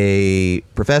was a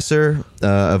professor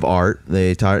of art.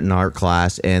 They taught an art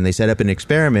class, and they set up an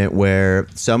experiment where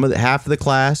half of the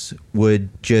class would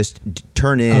just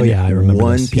turn in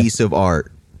one piece of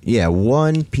art. Yeah,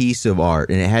 one piece of art,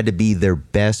 and it had to be their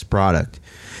best product.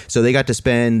 So they got to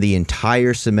spend the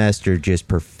entire semester just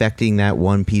perfecting that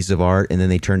one piece of art, and then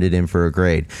they turned it in for a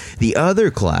grade. The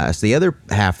other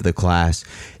half of the class,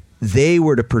 they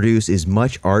were to produce as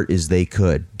much art as they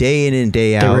could, day in and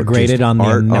day out. They were graded on the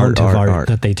amount of art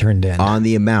that they turned in. On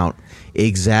the amount.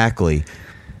 Exactly.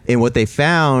 And what they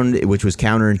found, which was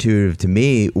counterintuitive to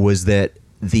me, was that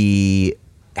the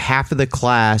half of the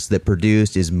class that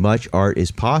produced as much art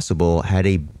as possible had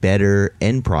a better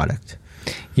end product.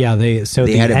 Yeah, the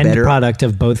end product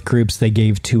of both groups they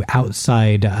gave to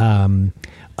outside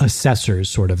assessors,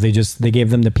 sort of. They gave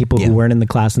them to people who weren't in the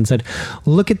class and said,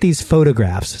 look at these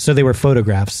photographs. So they were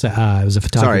photographs. It was a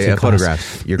photography class.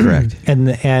 Photographs. You're correct.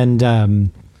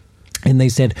 And they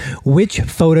said, which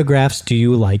photographs do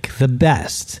you like the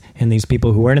best? And these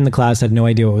people who weren't in the class had no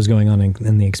idea what was going on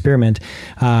in the experiment.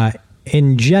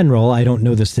 in general, I don't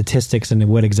know the statistics and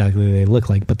what exactly they look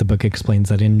like, but the book explains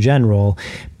that in general,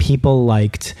 people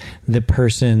liked the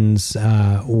person's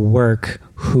work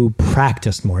who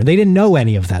practiced more. They didn't know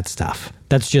any of that stuff.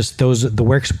 That's just the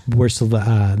works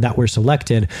that were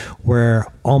selected were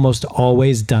almost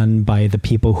always done by the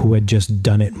people who had just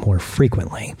done it more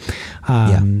frequently,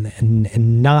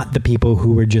 and not the people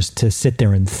who were just to sit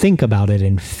there and think about it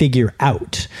and figure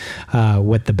out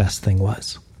what the best thing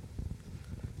was.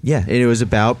 Yeah, and it was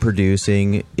about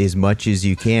producing as much as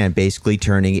you can, basically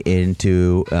turning it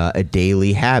into a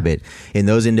daily habit. And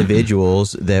those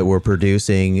individuals that were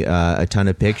producing a ton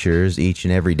of pictures each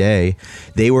and every day,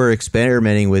 they were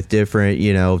experimenting with different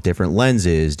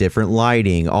lenses, different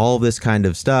lighting, all this kind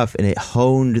of stuff, and it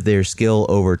honed their skill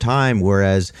over time,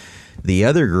 whereas the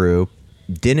other group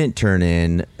didn't turn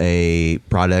in a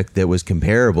product that was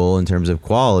comparable in terms of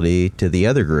quality to the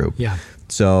other group. Yeah.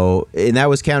 So, and that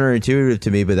was counterintuitive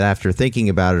to me, but after thinking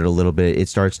about it a little bit, it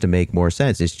starts to make more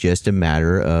sense. It's just a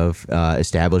matter of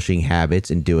establishing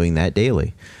habits and doing that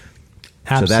daily.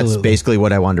 Absolutely. So that's basically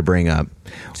what I wanted to bring up.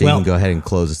 So you can go ahead and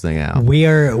close this thing out.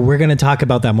 We're going to talk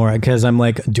about that more because I'm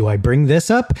like, do I bring this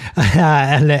up?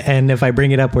 And if I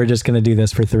bring it up, we're just going to do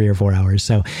this for 3 or 4 hours.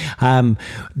 So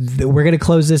we're going to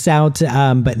close this out.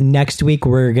 But next week,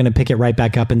 we're going to pick it right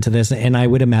back up into this. And I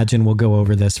would imagine we'll go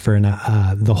over this for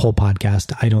the whole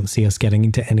podcast. I don't see us getting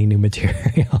into any new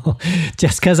material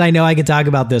just because I know I could talk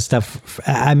about this stuff.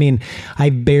 I mean, I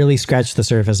barely scratched the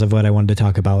surface of what I wanted to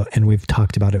talk about. And we've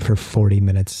talked about it for 40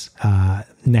 minutes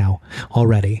now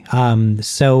already.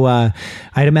 So I'd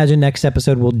imagine next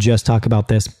episode we'll just talk about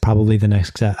this, probably the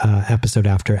next episode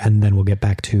after, and then we'll get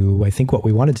back to, I think, what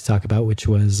we wanted to talk about, which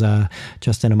was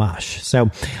Justin Amash.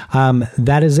 So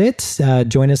that is it.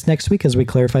 Join us next week as we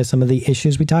clarify some of the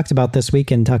issues we talked about this week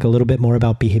and talk a little bit more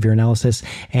about behavior analysis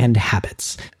and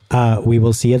habits. We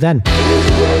will see you then.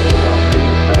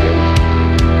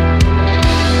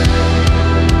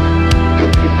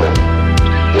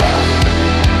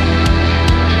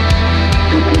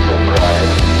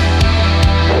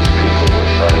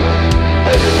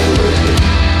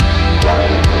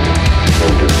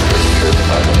 Into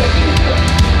scripture,